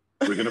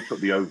we're going to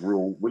put the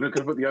overall. We're not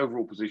going to put the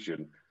overall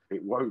position.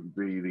 It won't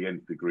be the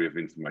nth degree of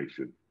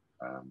information.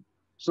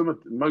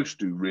 Most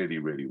do really,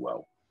 really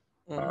well.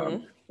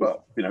 Mm-hmm.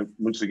 But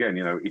once again,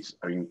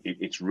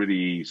 it's really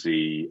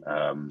easy.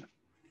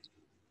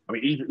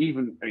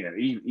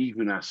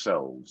 Even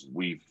ourselves,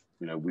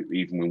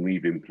 even when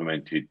we've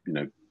implemented,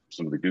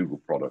 some of the Google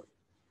product,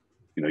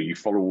 you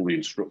follow all the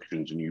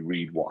instructions and you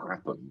read what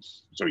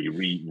happens. So you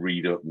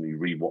read up and you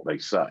read what they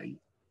say,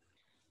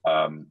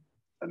 and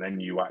then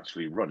you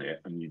actually run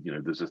it. And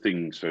there's a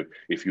thing. So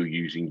if you're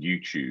using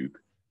YouTube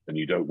and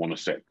you don't want to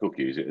set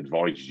cookies, it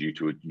advises you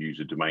to use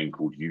a domain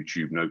called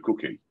YouTube No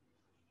Cookie.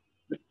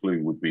 The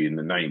clue would be in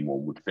the name.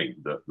 One would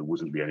think that there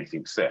wouldn't be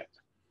anything set.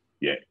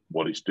 Yet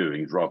what it's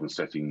doing is, rather than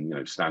setting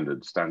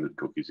standard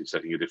cookies, it's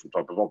setting a different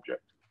type of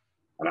object.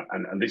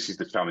 And this is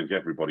the challenge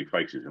everybody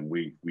faces. And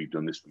we've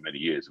done this for many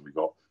years, and we've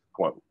got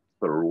quite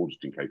thorough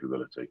auditing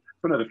capability.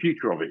 But no, the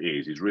future of it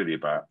is really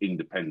about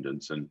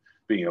independence and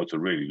being able to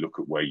really look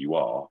at where you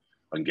are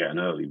and get an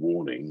early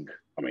warning.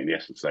 I mean, the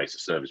essence today, it's a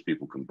service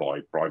people can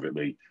buy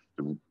privately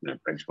to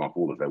benchmark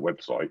all of their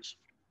websites.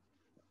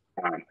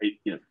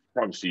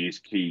 Privacy is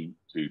key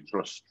to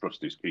trust.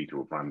 Trust is key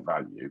to a brand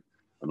value,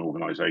 and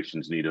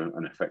organisations need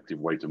an effective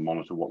way to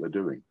monitor what they're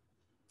doing.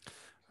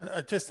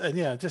 Just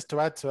to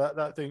add to that,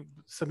 I think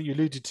something you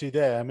alluded to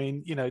there. I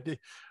mean,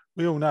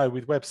 we all know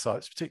with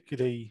websites,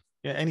 particularly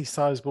any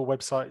sizable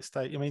website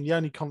estate. I mean, the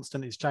only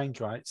constant is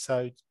change, right?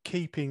 So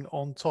keeping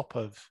on top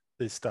of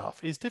this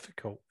stuff is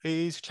difficult. It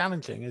is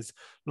challenging, as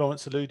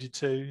Lawrence alluded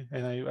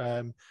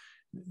to.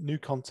 New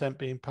content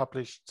being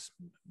published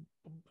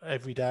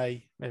every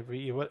day,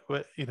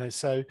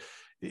 so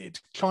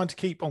it's trying to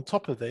keep on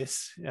top of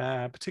this,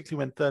 particularly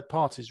when third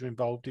parties are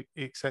involved,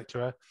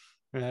 etc.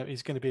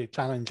 Is going to be a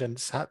challenge, and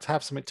to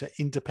have something to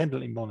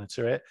independently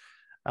monitor it,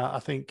 I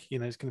think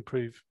is going to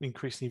prove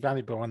increasingly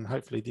valuable, and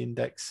hopefully the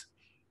index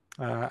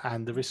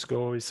and the risk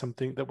score is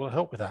something that will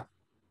help with that.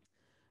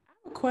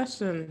 I have a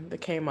question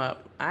that came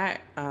up.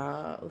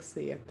 Let's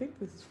see. I think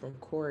this is from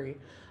Corey.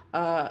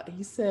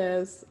 He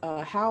says,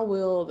 how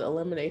will the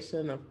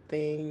elimination of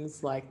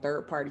things like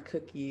third-party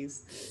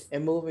cookies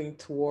and moving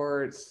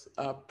towards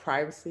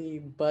privacy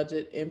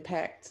budget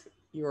impact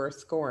your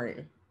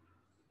scoring?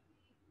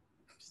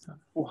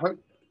 Well,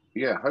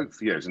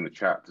 hopefully, it's in the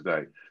chat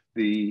today.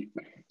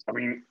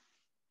 I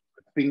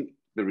think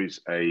there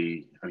is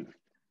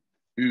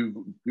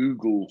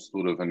Google's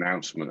sort of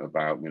announcement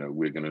about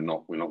we're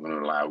not going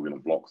to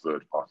block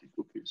third-party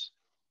cookies.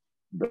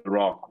 There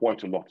are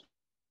quite a lot.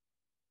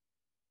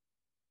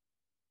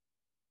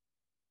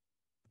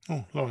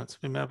 Oh, Lawrence,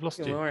 we may have lost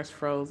you. Lawrence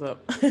froze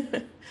up.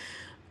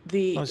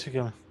 How's he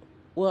going?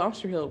 Well, I'm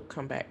sure he'll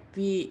come back.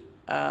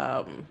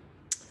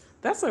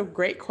 That's a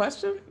great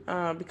question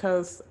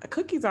because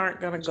cookies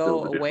aren't going to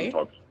go away.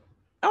 Oh,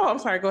 I'm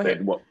sorry. Go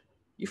ahead.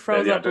 You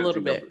froze up a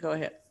little bit. Go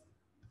ahead.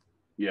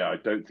 Yeah, I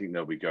don't think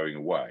they'll be going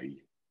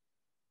away.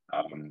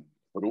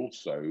 But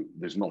also,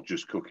 there's not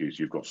just cookies.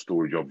 You've got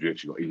storage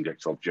objects. You've got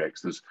index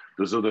objects.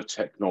 There's other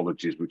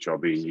technologies which are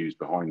being used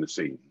behind the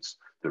scenes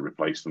to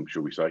replace them,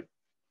 shall we say?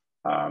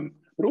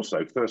 But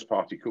also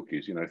first-party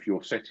cookies. If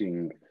you're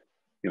setting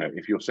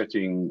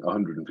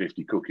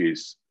 150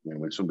 cookies,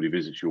 when somebody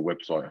visits your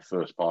website, a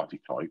first-party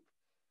type,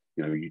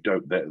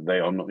 they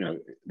are not.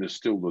 There's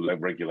still the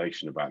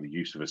regulation about the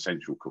use of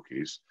essential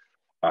cookies,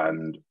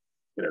 and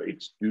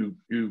it's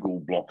Google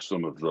blocks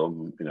some of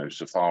them.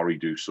 Safari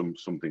do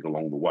something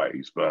along the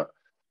ways, but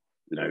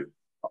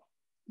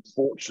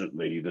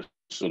fortunately,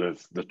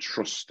 the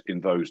trust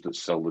in those that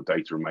sell the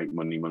data and make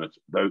money,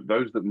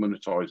 those that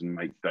monetize and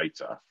make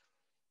data,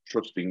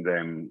 trusting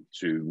them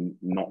to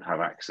not have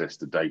access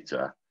to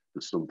data,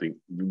 that's something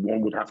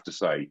one would have to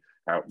say,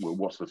 well,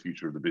 what's the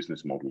future of the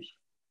business models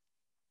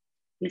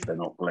if they're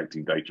not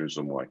collecting data in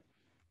some way?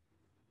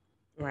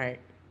 Right.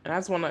 And I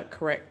just want to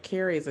correct,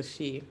 Carrie is a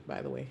she,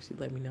 by the way. She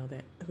let me know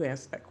that, who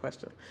answered that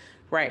question.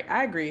 Right.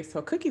 I agree.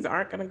 So cookies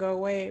aren't going to go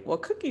away. Well,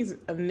 cookies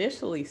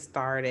initially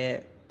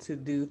started to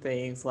do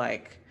things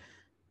like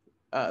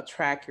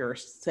track your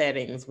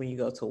settings when you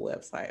go to a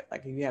website.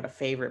 Like if you had a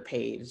favorite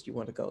page you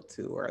want to go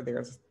to, or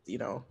there's,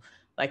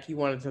 like you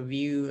wanted to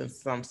view in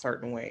some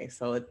certain way.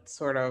 So it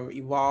sort of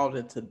evolved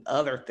into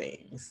other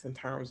things in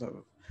terms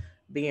of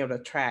being able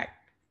to track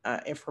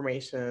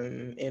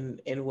information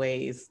in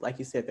ways, like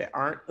you said, that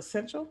aren't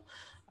essential.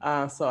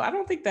 So I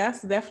don't think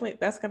that's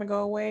going to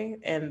go away.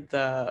 And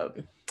I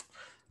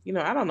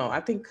don't know.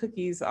 I think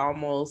cookies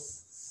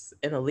almost,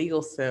 in a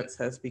legal sense,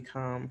 has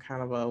become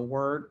kind of a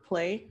word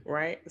play,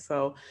 right?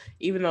 So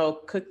even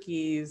though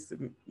cookies,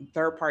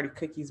 third party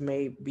cookies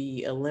may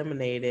be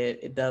eliminated,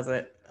 it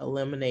doesn't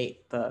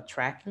eliminate the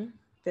tracking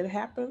that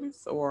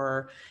happens,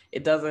 or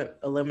it doesn't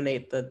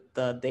eliminate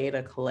the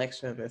data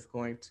collection that's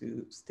going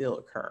to still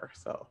occur.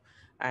 So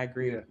I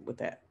agree Yeah. with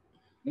that.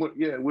 Well,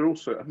 yeah, we're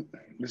also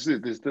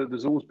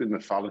there's always been the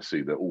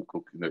fallacy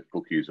that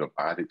cookies are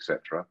bad,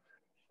 etc.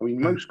 I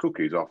mean, most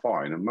cookies are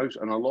fine, and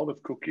a lot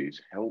of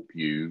cookies help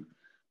you,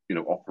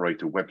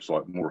 operate a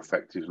website more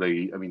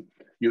effectively. I mean,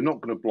 you're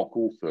not going to block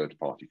all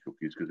third-party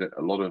cookies because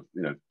a lot of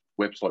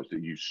websites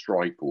that use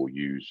Stripe or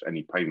use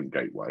any payment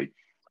gateway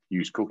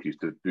use cookies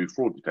to do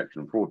fraud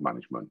detection and fraud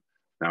management.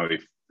 Now,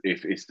 if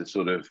it's the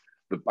sort of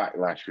the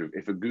backlash of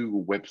if a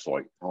Google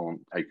website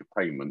can't take a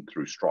payment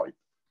through Stripe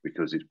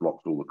because it's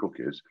blocked all the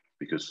cookies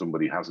because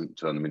somebody hasn't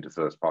turned them into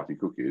first-party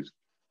cookies,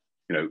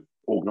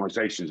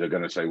 organizations are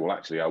going to say, well,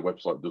 actually, our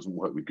website doesn't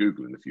work with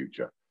Google in the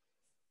future.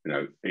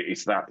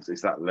 It's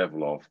that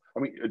level of.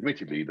 I mean,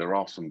 admittedly, there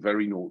are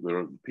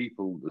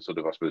people, the sort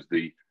of, I suppose,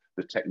 the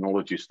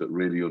technologists that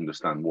really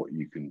understand what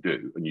you can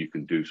do, and you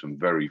can do some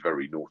very,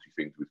 very naughty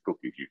things with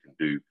cookies. You can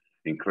do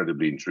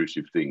incredibly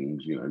intrusive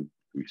things,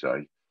 we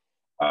say,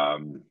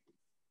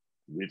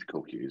 with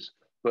cookies.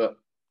 But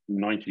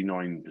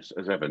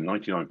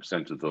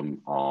 99% of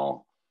them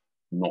are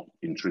not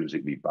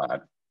intrinsically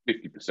bad.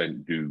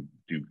 50% do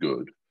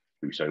good,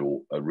 we say,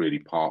 or are really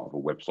part of a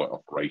website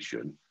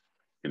operation.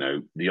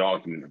 The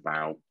argument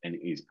about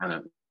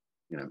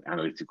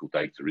analytical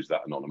data, is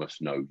that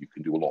anonymous? No, you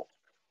can do a lot.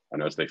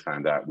 And as they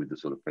found out with the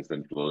sort of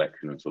presidential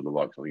election and sort of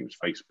like, I think it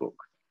was Facebook,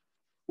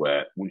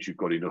 where once you've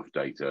got enough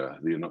data,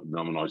 the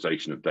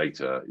anonymization of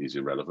data is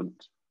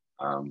irrelevant.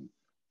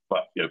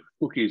 But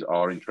cookies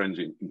are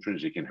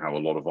intrinsic in how a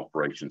lot of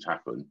operations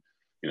happen.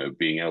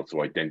 Being able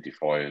to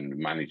identify and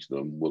manage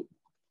them will,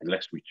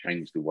 unless we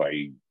change the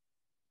way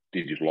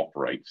digital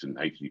operates and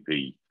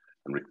HTTP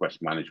and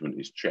request management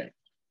is checked,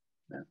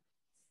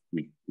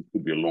 it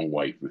could be a long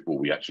way before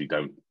we actually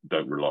don't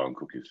rely on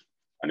cookies.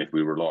 And if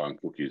we rely on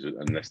cookies,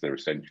 unless they're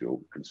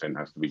essential, consent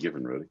has to be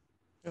given, really.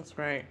 That's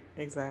right.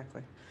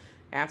 Exactly.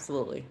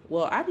 Absolutely.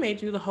 Well, I've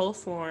made you the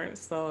host,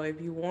 Lawrence. So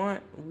if you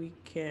want,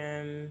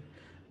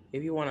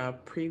 if you want a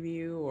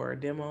preview or a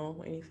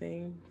demo,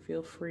 anything,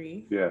 feel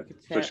free. Yeah. We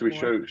could So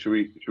chat more. should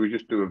we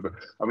just do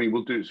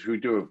should we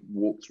do a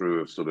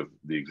walkthrough of sort of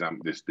the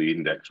example, the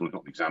index? Well,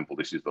 not the example,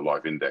 this is the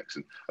live index.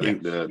 And I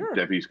think Sure.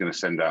 Debbie's going to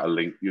send out a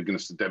link.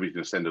 Debbie's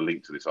going to send a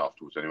link to this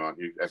afterwards anyway, aren't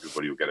you?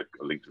 Everybody will get a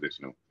link to this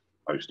and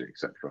post it,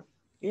 etc.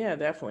 Yeah,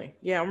 definitely.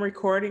 Yeah, I'm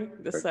recording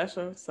this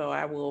session, so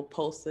I will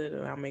post it,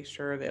 and I'll make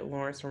sure that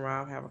Lawrence and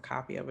Rob have a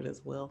copy of it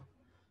as well.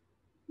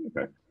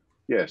 Okay.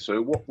 Yeah,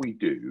 so what we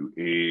do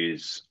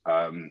is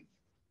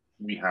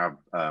we have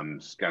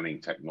scanning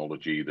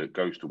technology that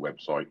goes to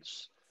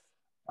websites,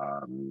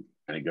 and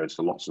it goes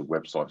to lots of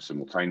websites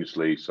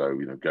simultaneously. So,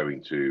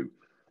 going to,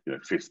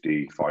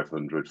 50,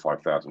 500,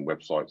 5,000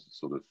 websites, the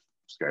sort of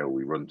scale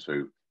we run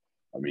to.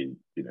 I mean,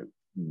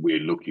 we're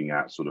looking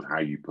at sort of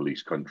how you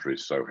police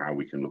countries, so how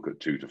we can look at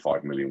 2 to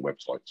 5 million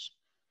websites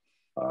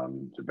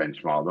to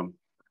benchmark them.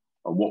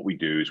 And what we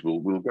do is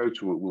we'll go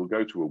to a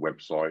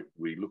website.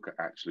 We look at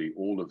actually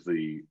all of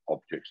the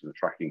objects and the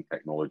tracking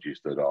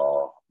technologies that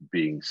are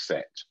being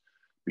set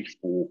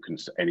before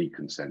any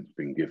consent's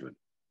been given.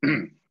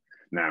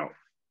 Now,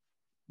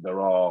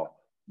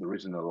 there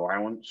is an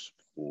allowance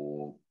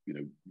for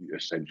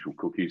essential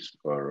cookies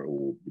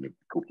or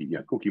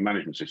cookie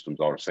management systems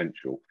are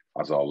essential,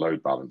 as are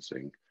load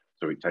balancing.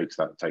 So it takes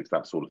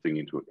that sort of thing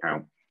into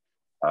account.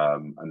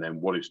 And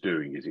then what it's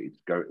doing is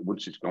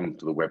once it's gone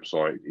to the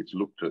website, it's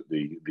looked at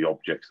the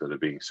objects that are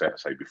being set,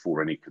 say,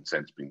 before any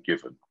consent's been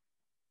given.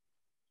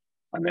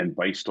 And then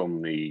based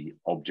on the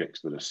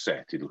objects that are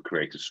set, it'll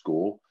create a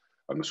score.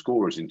 And the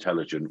score is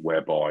intelligent,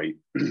 whereby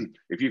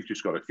if you've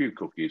just got a few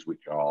cookies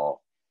which are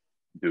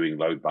doing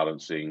load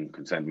balancing,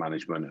 consent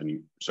management, and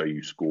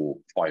you score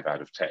 5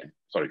 out of 10,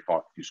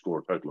 you score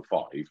a total of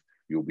 5,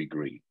 you'll be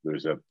green.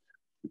 We've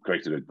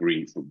created a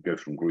green, go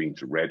from green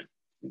to red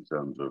in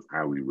terms of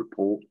how we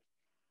report.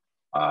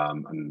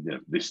 And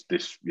this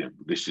is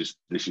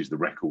the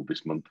record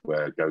this month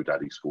where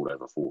GoDaddy scored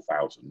over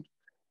 4,000.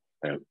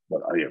 Yeah,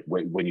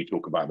 when you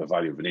talk about the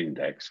value of an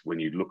index, when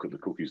you look at the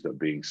cookies that are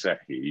being set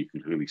here, you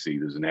can clearly see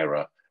there's an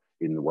error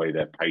in the way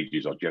their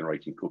pages are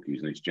generating cookies,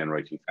 and it's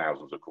generating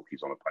thousands of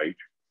cookies on a page,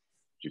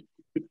 which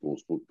could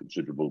cause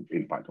considerable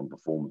impact on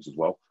performance as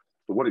well.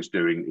 So what it's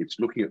doing, it's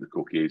looking at the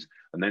cookies,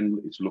 and then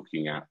it's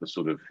looking at the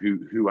sort of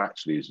who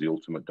actually is the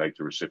ultimate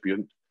data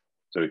recipient.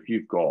 So if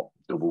you've got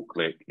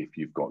DoubleClick, if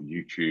you've got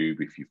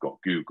YouTube, if you've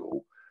got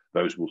Google,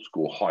 those will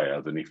score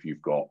higher than if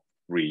you've got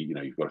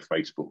you've got a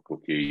Facebook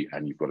cookie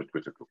and you've got a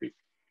Twitter cookie,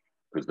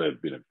 because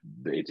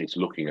it's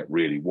looking at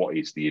really what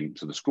is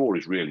so the score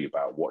is really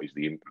about what is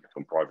the impact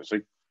on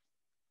privacy.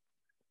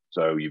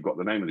 So you've got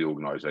the name of the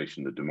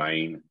organization, the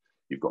domain,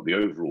 you've got the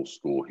overall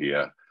score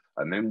here,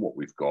 and then what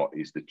we've got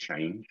is the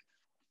change.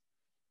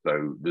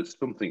 So there's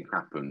something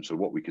happened. So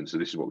what we can, so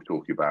this is what we're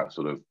talking about,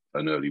 sort of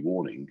an early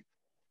warning.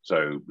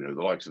 So the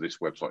likes of this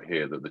website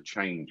here, that the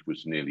change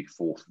was nearly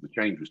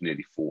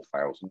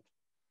 4,000.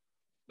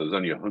 So there's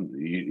only 100.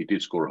 It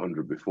did score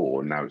 100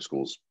 before, and now it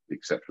scores,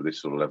 except for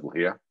this sort of level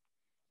here,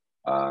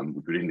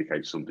 which would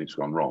indicate something's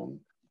gone wrong.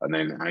 And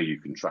then how you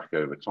can track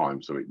over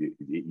time. So it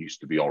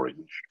used to be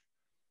orange,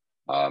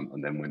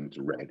 and then went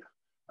to red.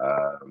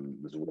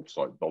 There's a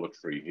website, Dollar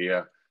Tree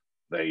here.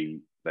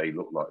 They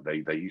look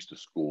like they used to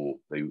score.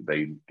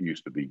 They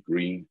used to be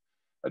green,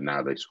 and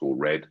now they score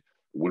red.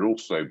 We're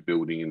also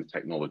building in the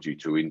technology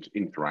to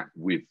interact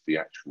with the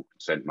actual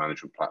consent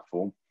management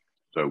platform.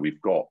 So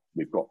we've got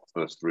the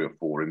first 3 or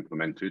 4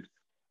 implemented.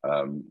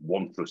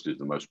 OneTrust is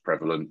the most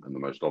prevalent and the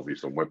most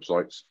obvious on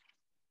websites.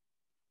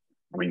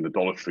 I mean, the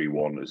Dollar Tree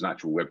one is an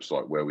actual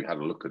website where we had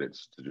a look at it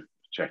to just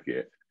check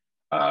it,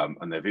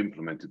 and they've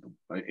implemented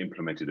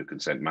a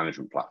consent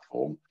management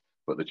platform.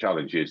 But the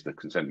challenge is the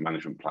consent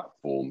management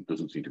platform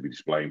doesn't seem to be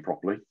displaying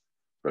properly.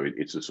 So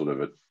it's a sort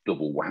of a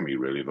double whammy,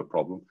 really, of a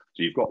problem.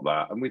 So you've got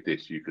that, and with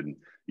this, you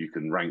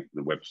can rank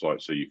the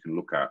website, so you can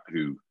look at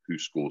who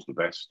scores the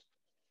best.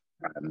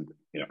 And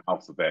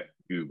Alphabet,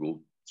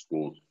 Google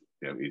scores,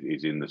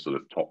 is in the sort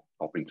of top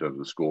in terms of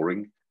the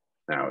scoring.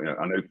 Now,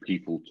 I know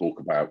people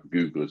talk about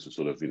Google as a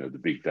sort of the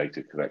big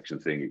data collection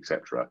thing,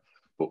 etc.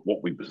 But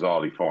what we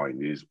bizarrely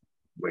find is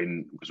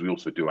because we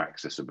also do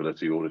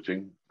accessibility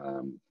auditing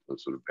at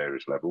sort of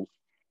various levels,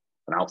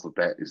 and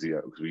Alphabet is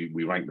because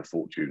we rank the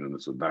Fortune and the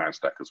sort of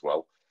NASDAQ as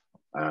well,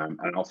 and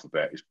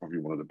Alphabet is probably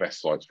one of the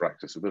best sites for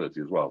accessibility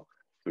as well.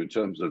 So in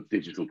terms of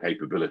digital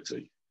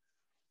capability,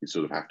 you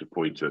sort of have to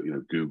point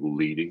to Google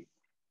leading,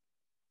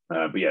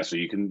 but yeah, so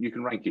you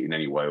can rank it in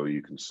any way, or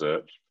you can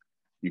search.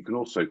 You can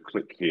also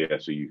click here,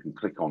 so you can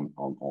click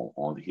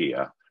on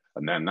here,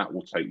 and then that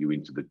will take you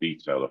into the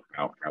detail of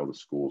how the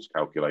score's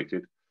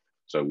calculated.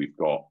 So we've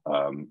got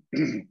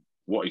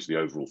what is the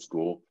overall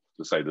score.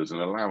 To say there's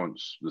an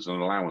allowance.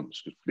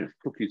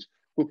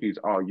 Cookies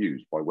are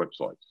used by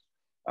websites,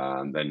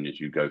 and then as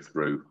you go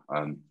through,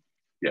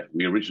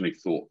 we originally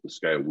thought the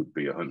scale would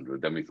be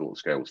 100, then we thought the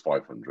scale was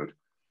 500.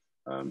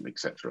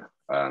 Etc.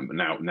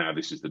 Now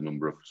this is the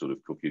number of sort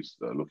of cookies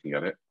that are looking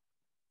at it.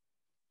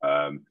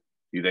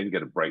 You then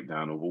get a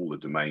breakdown of all the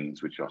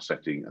domains which are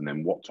setting, and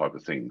then what type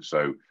of things.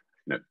 So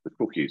the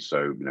cookies.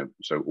 So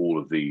all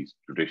of these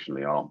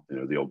traditionally are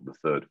the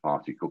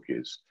third-party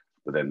cookies,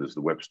 but then there's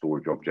the web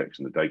storage objects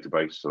in the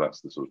database. So that's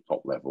the sort of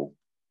top level.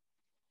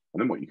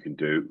 And then what you can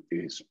do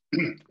is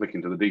click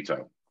into the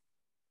detail.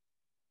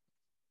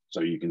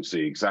 So you can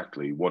see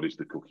exactly what is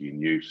the cookie in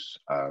use.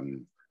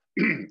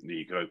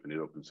 You can open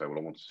it up and say, well,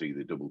 I want to see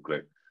the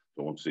DoubleClick.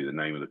 So I want to see the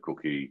name of the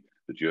cookie,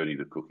 the journey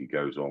the cookie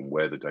goes on,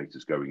 where the data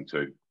is going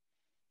to,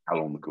 how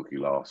long the cookie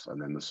lasts,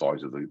 and then the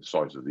size of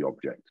the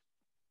object.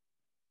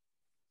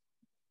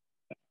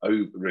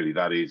 Oh, really,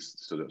 that is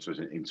sort of, so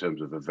in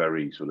terms of a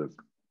very sort of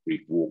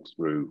brief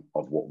walkthrough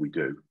of what we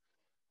do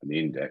and the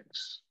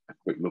index. A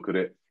quick look at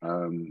it.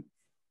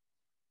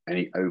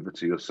 Any over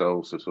to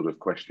yourselves, so sort of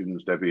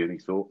questions, Debbie? Any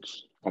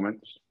thoughts,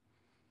 comments?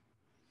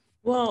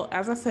 Well,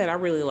 as I said, I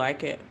really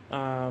like it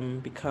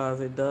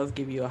because it does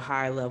give you a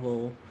high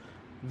level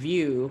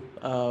view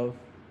of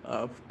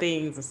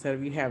things instead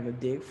of you having to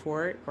dig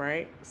for it,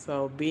 right?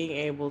 So being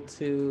able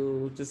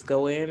to just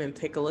go in and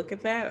take a look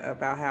at that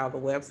about how the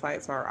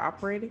websites are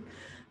operating,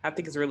 I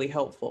think is really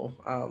helpful.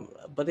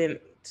 But then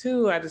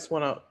two, I just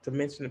want to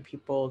mention to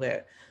people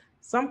that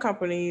some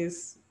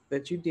companies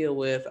that you deal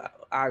with,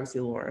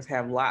 obviously, Lawrence,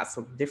 have lots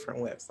of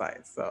different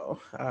websites. So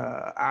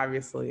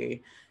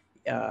obviously,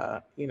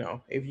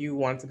 if you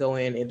want to go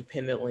in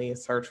independently and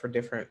search for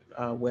different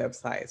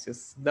websites,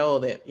 just know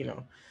that,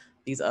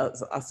 these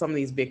some of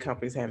these big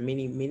companies have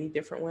many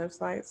different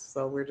websites.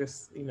 So we're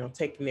just,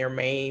 taking their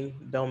main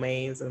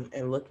domains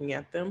and looking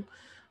at them.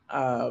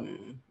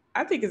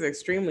 I think is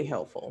extremely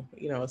helpful,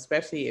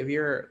 especially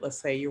if let's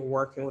say you're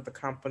working with a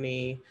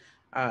company,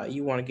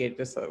 you want to get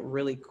just a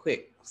really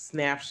quick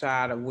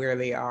snapshot of where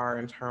they are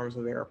in terms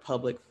of their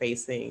public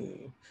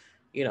facing,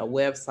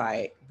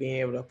 website, being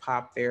able to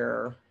pop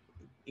their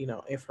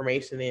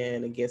information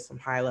in and get some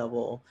high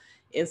level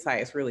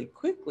insights really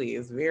quickly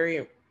is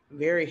very,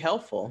 very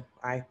helpful,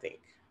 I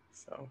think.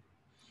 So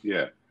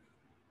yeah,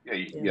 Yeah,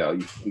 Yeah.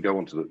 you can go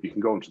onto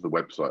the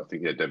website. I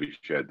think Debbie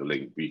shared the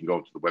link, but you can go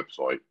onto the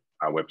website,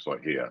 our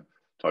website here,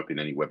 type in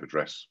any web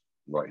address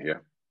right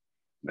here,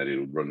 and then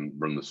it'll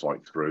run the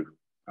site through.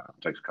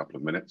 It takes a couple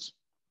of minutes,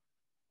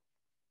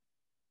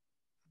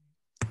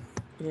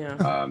 Yeah.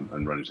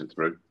 and runs it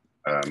through.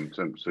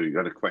 So you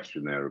had a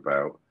question there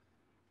about,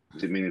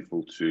 is it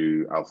meaningful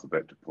to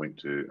Alphabet to point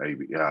to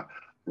AB? Yeah,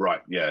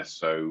 right. Yeah.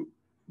 So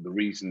the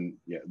reason,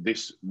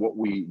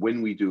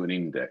 when we do an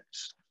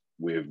index,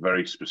 we're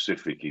very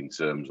specific in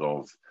terms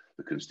of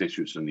the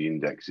constituents and the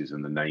indexes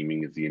and the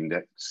naming of the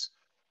index.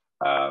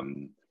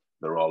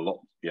 There are a lot.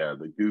 Yeah,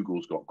 the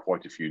Google's got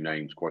quite a few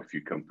names, quite a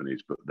few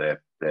companies, but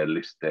their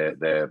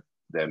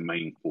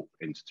main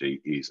corporate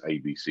entity is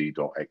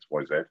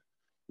abc.xyz,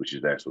 which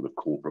is their sort of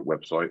corporate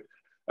website.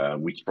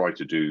 We try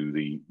to do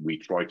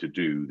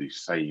the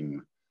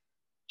same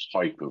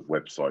type of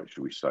website,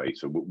 shall we say?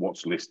 So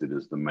what's listed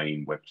as the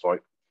main website?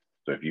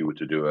 So if you were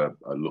to do a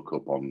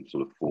lookup on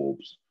sort of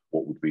Forbes,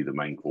 what would be the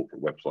main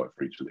corporate website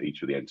for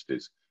each of the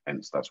entities?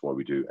 Hence, that's why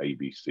we do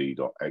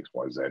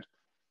abc.xyz,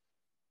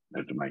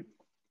 no domain,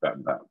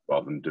 that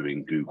rather than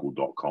doing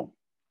google.com.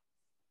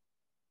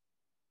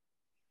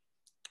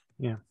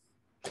 Yeah.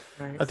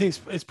 Right. I think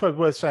it's probably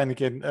worth saying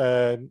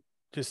again,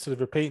 just sort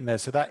of repeating there.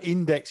 So that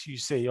index you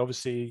see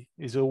obviously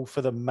is all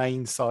for the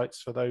main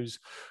sites for those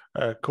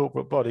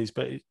corporate bodies.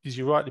 But as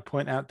you rightly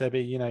point out,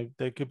 Debbie, you know,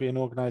 there could be an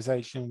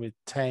organization with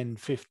 10,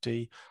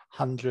 50,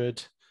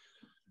 100,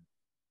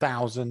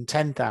 1,000,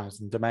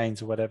 10,000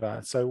 domains or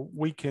whatever. So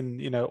we can,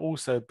 you know,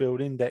 also build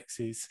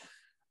indexes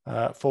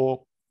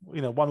for,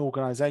 you know, one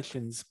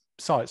organization's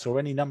sites or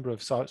any number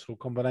of sites or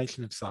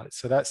combination of sites.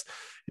 So that's,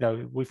 you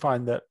know, we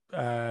find that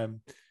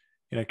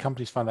you know,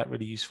 companies find that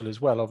really useful as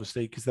well,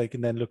 obviously, because they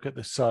can then look at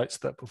the sites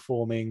that are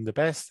performing the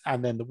best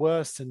and then the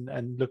worst,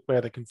 and look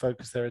where they can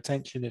focus their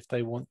attention if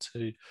they want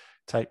to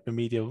take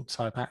remedial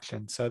type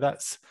action. So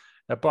that's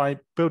by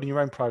building your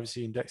own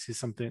privacy index is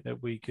something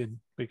that we can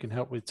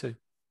help with too.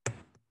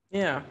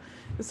 Yeah,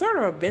 it's sort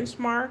of a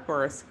benchmark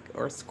or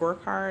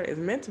scorecard. It's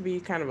meant to be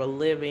kind of a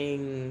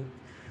living,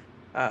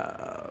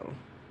 uh,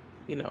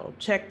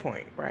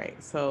 checkpoint, right?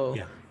 So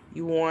Yeah.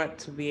 you want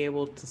to be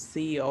able to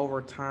see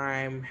over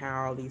time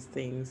how these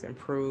things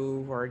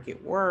improve or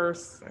get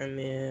worse, and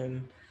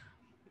then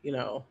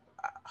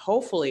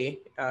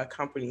hopefully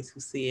companies who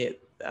see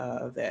it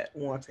that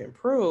want to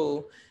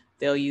improve,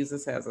 they'll use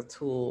this as a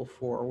tool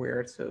for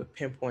where to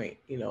pinpoint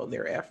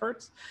their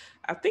efforts.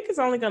 I think it's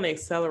only going to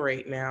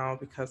accelerate now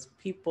because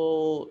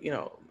people,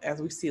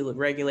 as we see the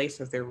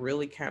regulations, they're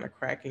really kind of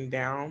cracking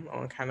down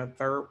on kind of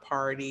third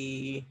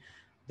party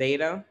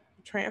data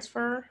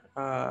transfer,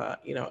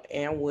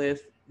 and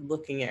with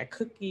looking at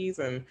cookies,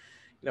 and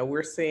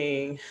we're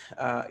seeing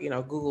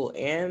Google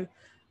and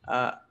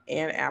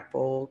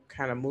Apple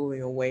kind of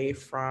moving away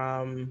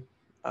from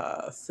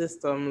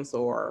systems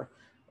or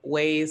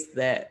ways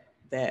that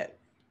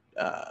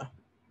uh,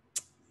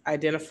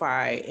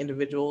 identify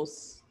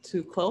individuals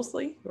too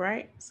closely,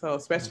 right? So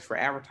especially for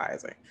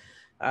advertising,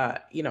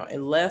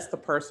 unless the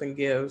person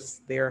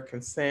gives their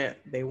consent,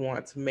 they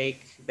want to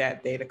make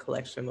that data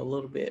collection a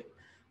little bit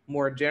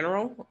more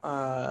general,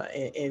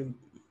 and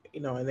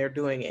they're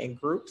doing it in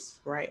groups,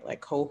 right? Like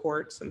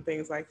cohorts and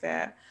things like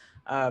that,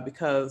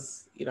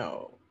 because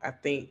I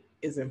think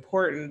it's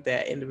important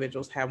that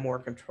individuals have more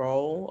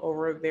control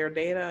over their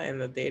data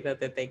and the data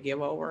that they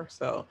give over.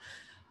 So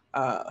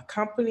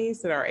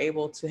companies that are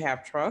able to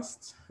have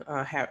trust,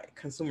 have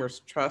consumers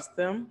trust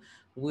them,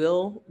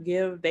 will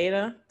give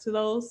data to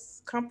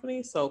those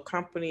companies. So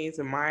companies,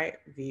 in my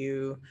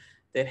view,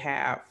 that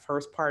have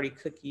first party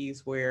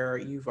cookies where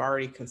you've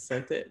already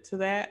consented to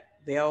that,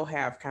 they'll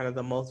have kind of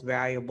the most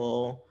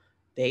valuable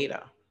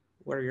data.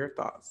 What are your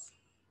thoughts?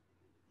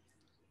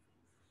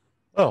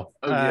 Oh,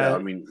 Oh yeah, I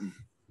mean,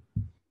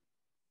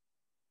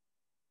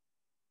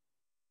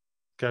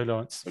 go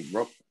Lawrence.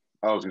 Rob,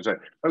 I was going to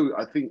say,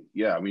 I think,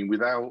 yeah, I mean,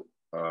 without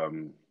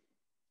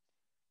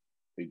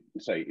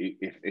say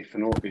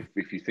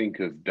if you think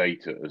of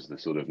data as the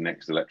sort of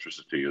next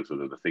electricity or sort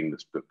of the thing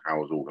that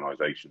powers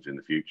organizations in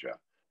the future,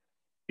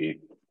 if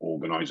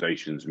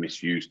organizations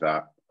misuse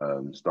that,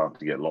 start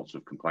to get lots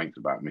of complaints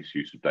about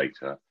misuse of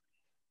data,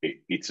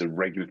 it's a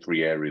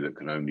regulatory area that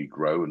can only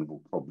grow and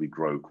will probably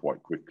grow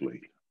quite quickly.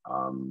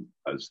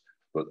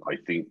 But I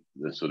think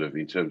the sort of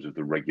in terms of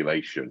the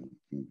regulation,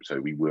 so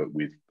we work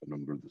with a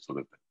number of the sort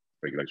of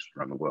regulations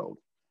around the world.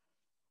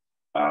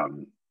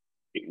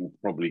 It will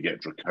probably get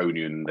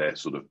draconian their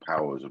sort of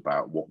powers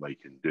about what they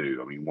can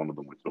do. I mean, one of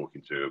them we're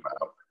talking to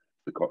about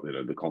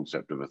the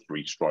concept of a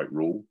 3-strike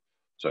rule.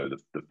 So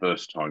the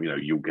first time,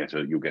 you'll get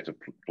a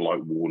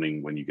polite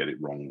warning when you get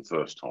it wrong the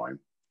first time.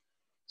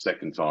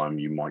 Second time,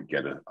 you might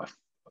get a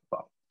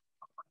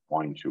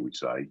fine, shall we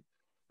say.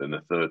 Then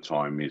the third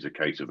time is a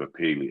case of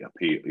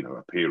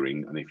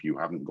appearing, and if you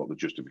haven't got the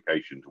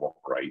justification to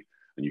operate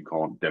and you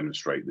can't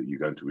demonstrate that you're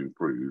going to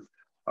improve,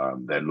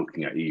 they're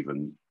looking at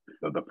even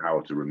the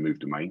power to remove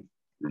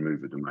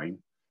a domain.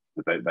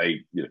 But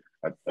they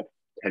a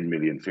 $10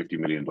 million, $50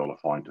 million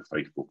fine to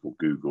Facebook or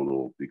Google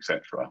or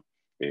etc.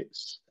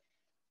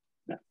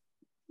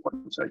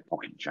 wouldn't say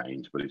pocket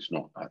change, but it's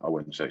not. I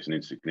wouldn't say it's an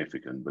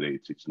insignificant, but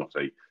it's not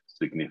a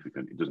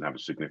significant. It doesn't have a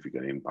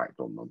significant impact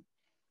on them,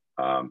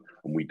 and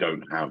we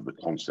don't have the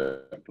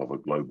concept of a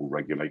global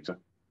regulator.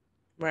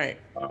 Right.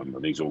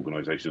 And these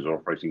organisations are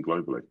operating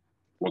globally.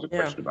 Was a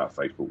Yeah. question about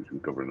Facebook, which we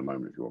can cover in a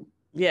moment if you want.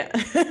 Yeah.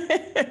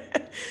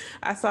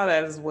 I saw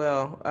that as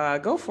well.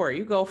 Go for it.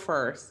 You go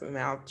first, and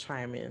I'll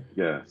chime in.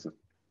 Yeah. So,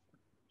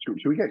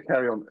 should we get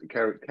Carrie on?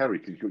 Carrie,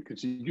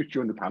 could you just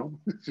join the panel?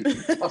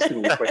 Asking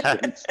all the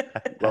questions.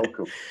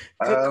 Welcome.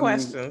 Good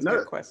questions. No,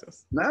 good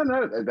questions. No.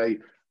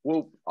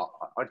 Well,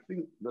 I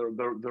think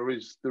there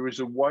is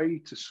a way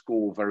to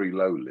score very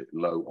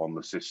low on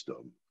the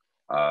system.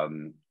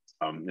 You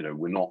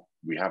know,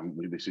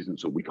 this isn't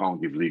so we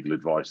can't give legal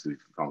advice, we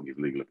can't give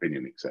legal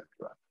opinion, etc.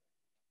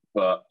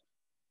 But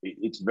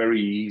it's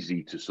very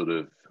easy to sort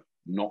of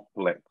not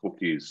collect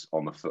cookies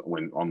on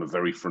the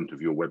very front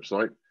of your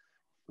website.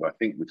 But I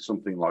think with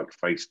something like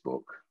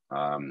Facebook,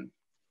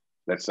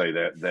 let's say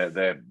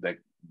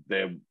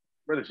they're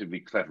relatively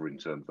clever in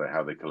terms of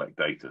how they collect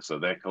data. So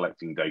they're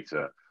collecting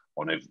data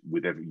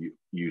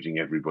using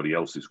everybody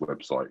else's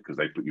website, because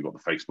you've got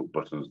the Facebook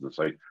buttons that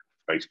say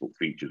Facebook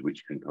features,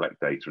 which can collect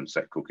data and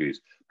set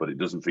cookies, but it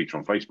doesn't feature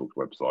on Facebook's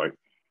website.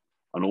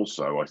 And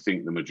also, I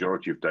think the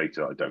majority of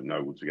data, I don't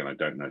know, once again, I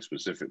don't know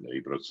specifically,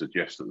 but I'd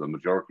suggest that the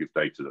majority of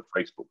data that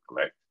Facebook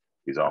collect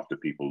is after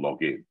people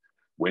log in.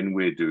 When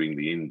we're doing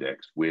the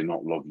index, we're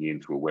not logging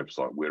into a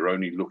website. We're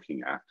only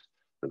looking at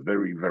the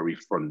very, very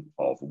front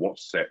of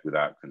what's set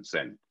without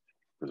consent.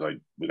 Because I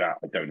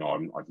don't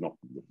know, I've not,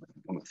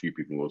 one of the few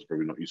people who has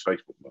probably not used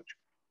Facebook much,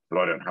 but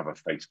I don't have a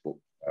Facebook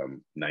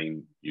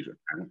name user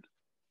account.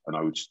 And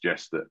I would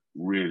suggest that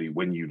really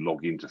when you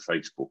log into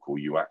Facebook, or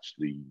you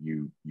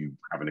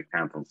have an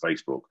account on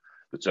Facebook,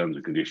 the terms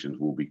and conditions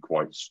will be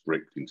quite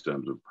strict in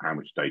terms of how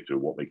much data,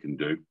 what they can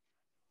do.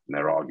 And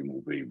their argument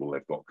will be, well,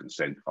 they've got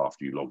consent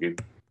after you log in.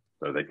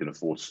 So they can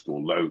afford to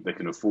store low, they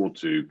can afford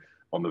to,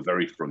 on the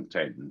very front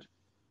end,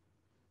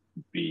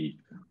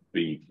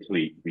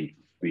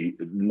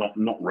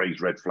 not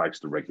raise red flags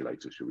to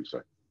regulators, shall we say?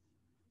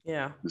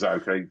 Yeah. Is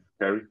that okay,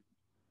 Kerry?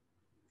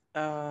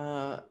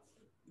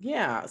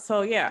 Yeah.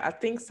 So yeah, I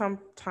think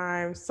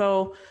sometimes,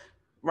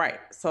 right.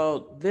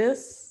 So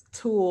this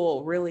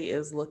tool really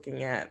is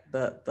looking at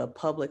the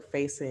public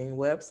facing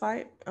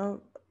website,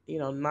 you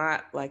know,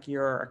 not like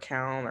your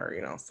account or,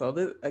 you know, so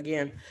this,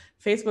 again,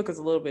 Facebook is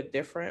a little bit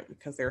different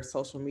because they're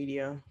social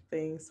media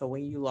things. So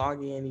when you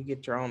log in, you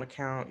get your own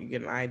account, you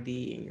get an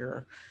ID, and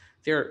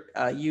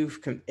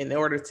in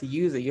order to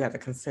use it, you have to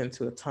consent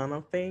to a ton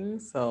of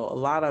things. So a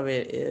lot of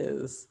it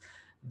is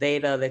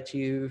data that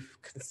you've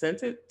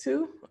consented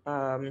to.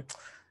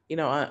 You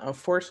know,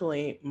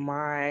 unfortunately,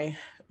 my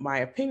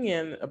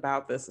opinion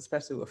about this,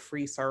 especially with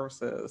free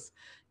services,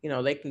 you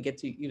know, they can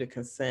get you to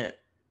consent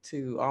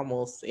to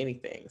almost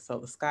anything. So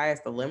the sky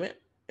is the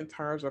limit in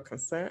terms of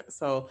consent.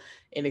 So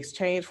in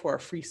exchange for a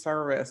free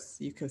service,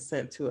 you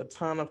consent to a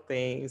ton of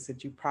things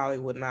that you probably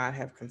would not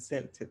have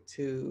consented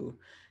to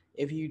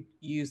if you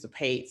use a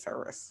paid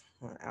service.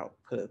 I'll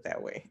put it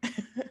that way.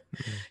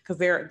 Because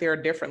there are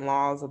different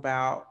laws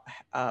about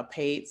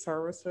paid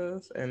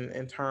services, and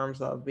in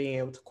terms of being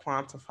able to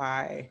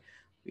quantify,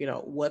 you know,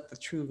 what the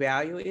true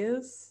value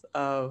is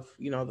of,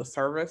 you know, the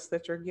service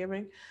that you're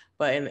giving.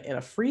 But in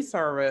a free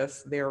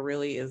service, there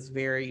really is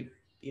very,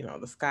 you know,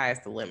 the sky is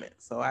the limit.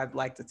 So I'd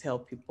like to tell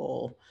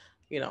people,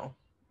 you know,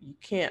 you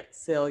can't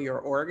sell your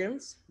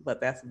organs,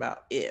 but that's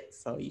about it.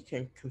 So you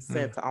can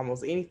consent to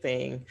almost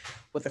anything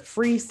with a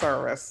free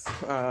service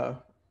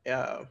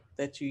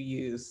that you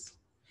use.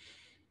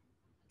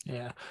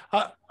 Yeah,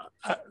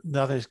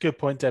 no, that's a good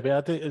point, Debbie.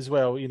 I think as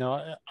well, you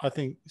know, I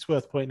think it's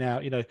worth pointing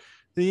out, you know,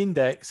 the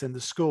index and the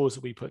scores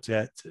that we put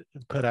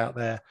out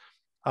there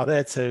are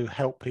there to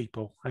help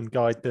people and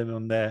guide them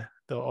on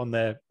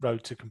their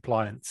road to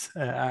compliance.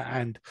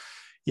 And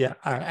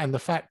the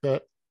fact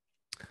that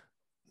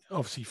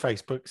obviously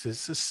Facebook's is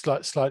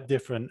slightly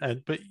different,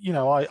 but you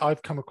know,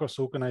 I've come across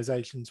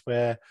organizations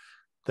where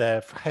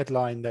their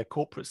headline, their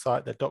corporate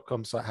site, their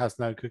 .com site has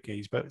no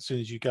cookies, but as soon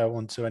as you go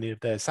onto any of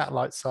their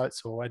satellite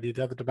sites or any of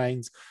the other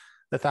domains,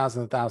 the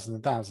thousands and thousands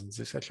and thousands,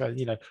 etc.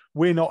 You know,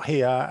 we're not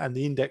here, and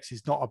the index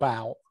is not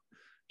about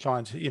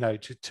trying to, you know,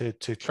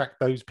 to track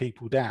those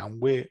people down.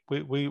 We're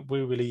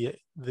really,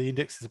 the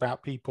index is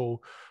about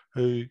people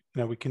who, you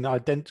know, we can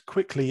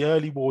quickly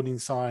early warning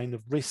sign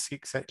of risk,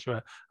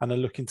 etc., and are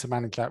looking to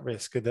manage that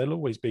risk. And there'll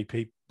always be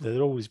people,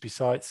 there'll always be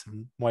sites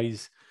and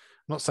ways.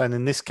 I'm not saying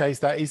in this case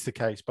that is the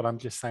case, but I'm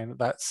just saying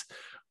but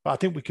I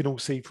think we can all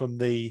see from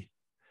the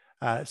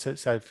so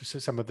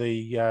some of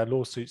the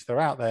lawsuits that are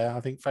out there, I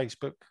think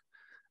Facebook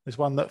is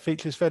one that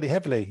features fairly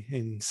heavily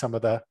in some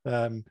of the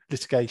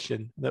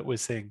litigation that we're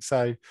seeing.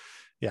 So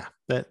yeah,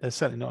 they're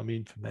certainly not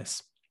immune from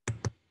this.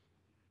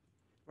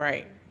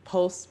 Right.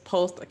 Post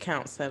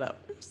account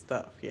setup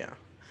stuff. Yeah,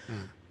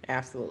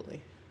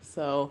 absolutely.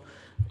 So,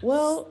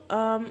 well,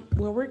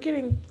 we're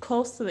getting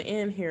close to the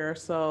end here.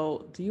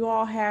 So do you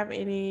all have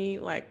any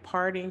like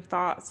parting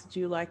thoughts that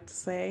you like to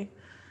say?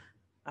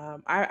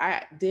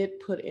 I did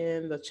put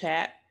in the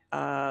chat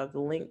the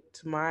link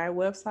to my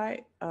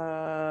website,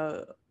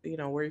 where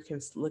you can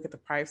look at the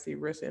privacy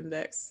risk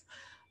index,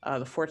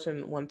 the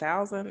Fortune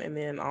 1000, and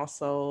then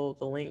also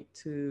the link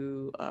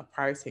to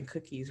privacy and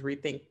cookies,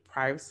 Rethink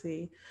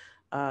Privacy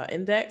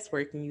Index,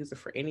 where you can use it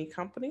for any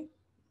company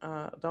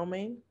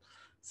domain.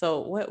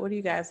 So what do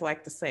you guys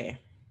like to say?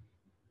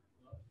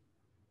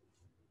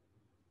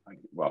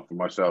 Well, for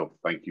myself,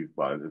 thank you.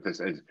 Well, if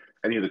there's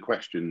any other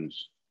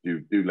questions,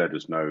 do let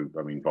us know.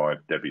 I mean, via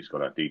Debbie's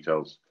got our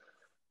details.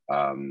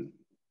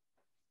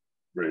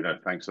 Really, no,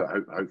 thanks.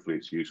 Hopefully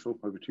it's useful.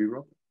 Over to you,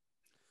 Rob.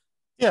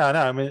 Yeah, I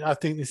know. I mean, I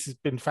think this has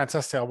been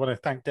fantastic. I want to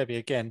thank Debbie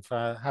again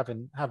for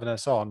having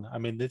us on. I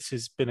mean, this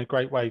has been a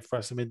great way for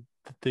us. I mean,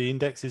 the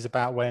index is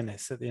about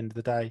awareness at the end of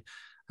the day,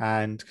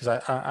 and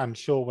because I'm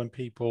sure when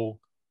people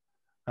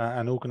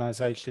and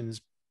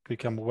organisations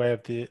become aware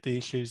of the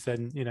issues,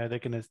 then they're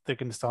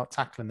gonna start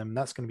tackling them. And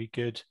that's going to be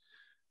good.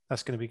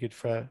 That's going to be good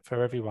for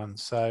everyone.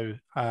 So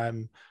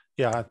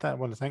yeah, I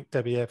want to thank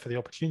Debbie for the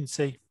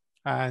opportunity,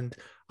 and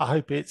I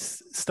hope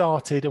it's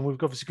started. And we're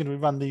obviously going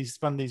to run these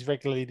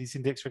regularly, these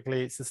index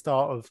regularly. It's the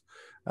start of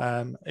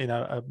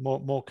a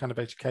more kind of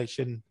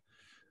education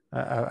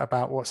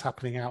about what's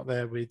happening out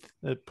there with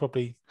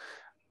probably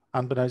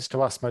unbeknownst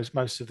to us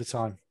most of the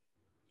time.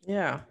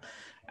 Yeah,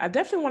 I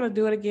definitely want to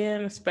do it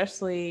again,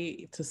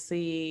 especially to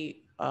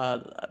see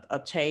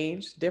a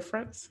change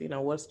difference.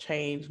 What's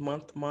changed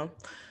month to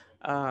month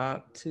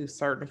to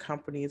certain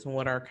companies, and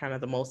what are kind of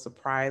the most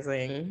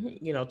surprising,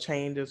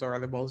 changes, or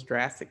the most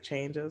drastic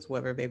changes,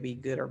 whether they be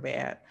good or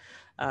bad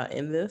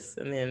in this.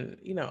 And then,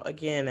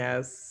 again,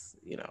 as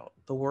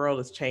the world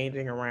is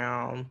changing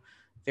around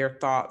their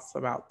thoughts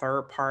about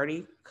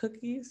third-party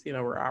cookies,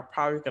 we're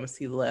probably going to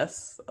see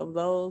less of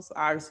those.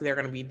 Obviously, there are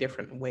going to be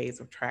different ways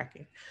of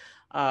tracking.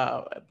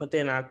 But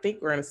then I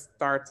think we're going to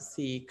start to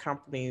see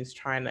companies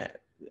trying to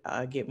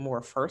get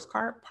more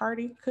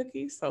first-party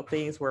cookies. So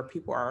things where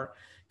people are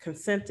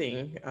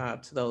consenting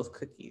to those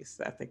cookies.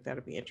 I think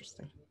that'll be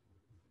interesting.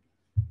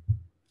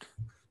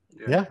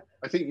 Yeah.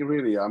 I think you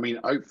really, I mean,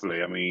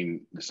 hopefully, I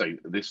mean, say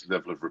this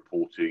level of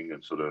reporting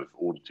and sort of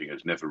auditing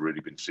has never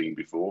really been seen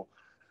before.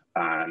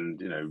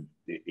 And,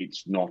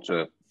 it's not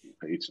a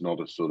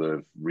sort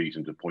of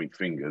reason to point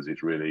fingers.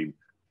 It's really,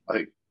 I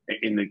think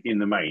in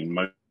the main,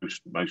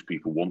 most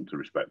people want to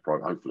respect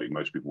privacy. Hopefully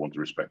most people want to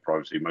respect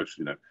privacy. Most,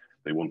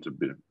 they want to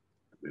be,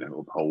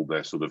 uphold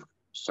their sort of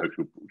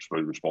social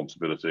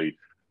responsibility,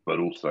 but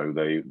also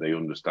they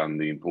understand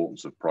the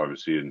importance of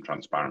privacy and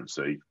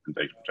transparency and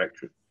data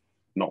protection,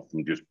 not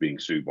from just being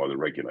sued by the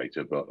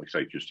regulator, but like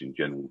I say, just in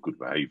general good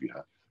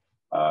behaviour.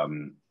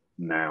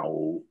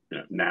 Now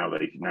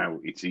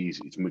it's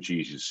easy. It's much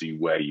easier to see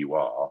where you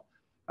are.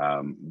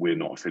 We're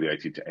not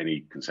affiliated to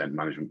any consent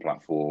management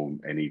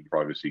platform, any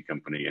privacy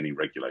company, any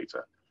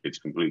regulator. It's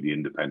completely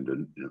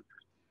independent.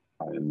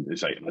 And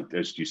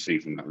as you see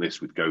from that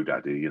list with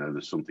GoDaddy,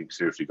 there's something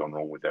seriously gone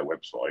wrong with their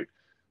website,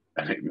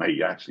 and it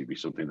may actually be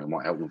something that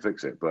might help them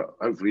fix it. But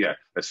hopefully,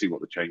 let's see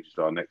what the changes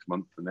are next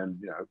month, and then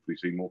hopefully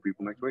see more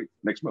people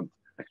next month.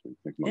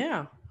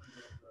 Yeah,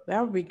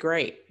 that would be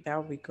great. That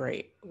would be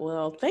great.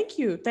 Well, thank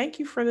you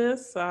for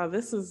this.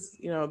 This has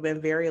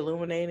been very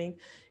illuminating.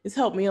 It's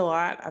helped me a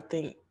lot. I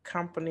think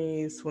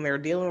companies, when they're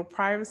dealing with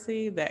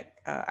privacy, that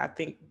I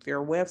think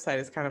their website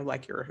is kind of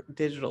like your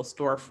digital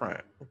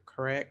storefront,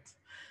 correct?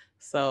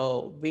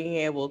 So being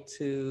able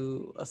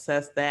to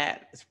assess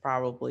that is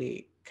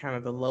probably kind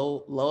of the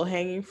low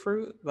hanging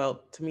fruit.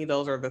 Well, to me,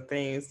 those are the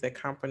things that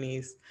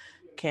companies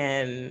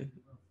can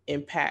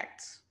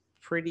impact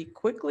pretty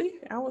quickly,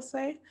 I would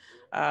say.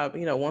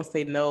 Once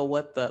they know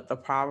what the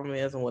problem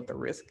is and what the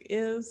risk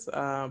is.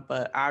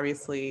 But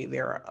obviously,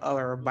 there are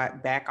other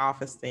back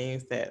office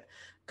things that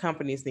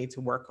companies need to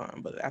work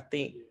on. But I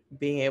think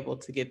being able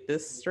to get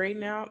this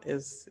straightened out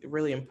is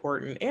really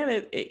important, and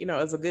it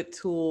is a good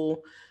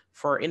tool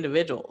for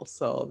individuals.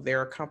 So if there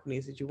are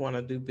companies that you want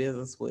to do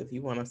business with,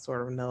 you want to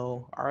sort of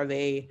know, are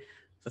they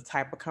the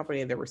type of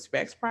company that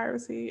respects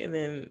privacy? And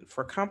then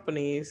for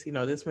companies,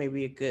 this may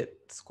be a good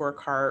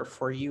scorecard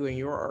for you and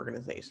your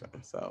organization.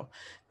 So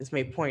this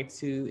may point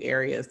to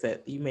areas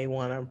that you may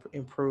want to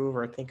improve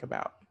or think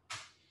about.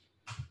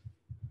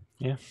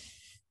 Yeah,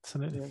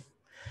 absolutely. Yeah.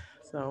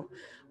 So,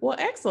 well,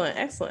 excellent.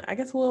 I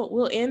guess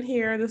we'll end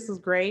here. This is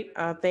great.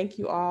 Thank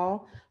you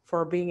all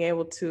for being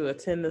able to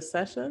attend this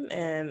session.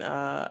 And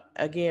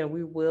again,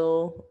 we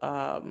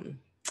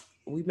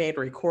made a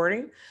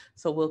recording,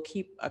 so we'll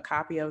keep a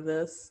copy of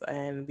this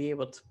and be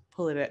able to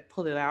pull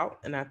it out.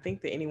 And I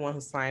think that anyone who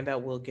signed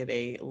up will get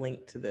a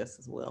link to this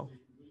as well.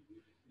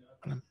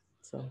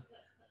 So,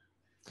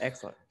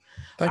 excellent.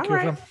 Thank you,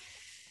 everyone.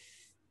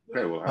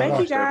 Okay, well, thank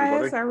you, guys.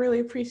 everybody. I really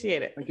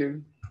appreciate it. Thank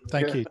you.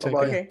 Thank you.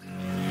 Okay.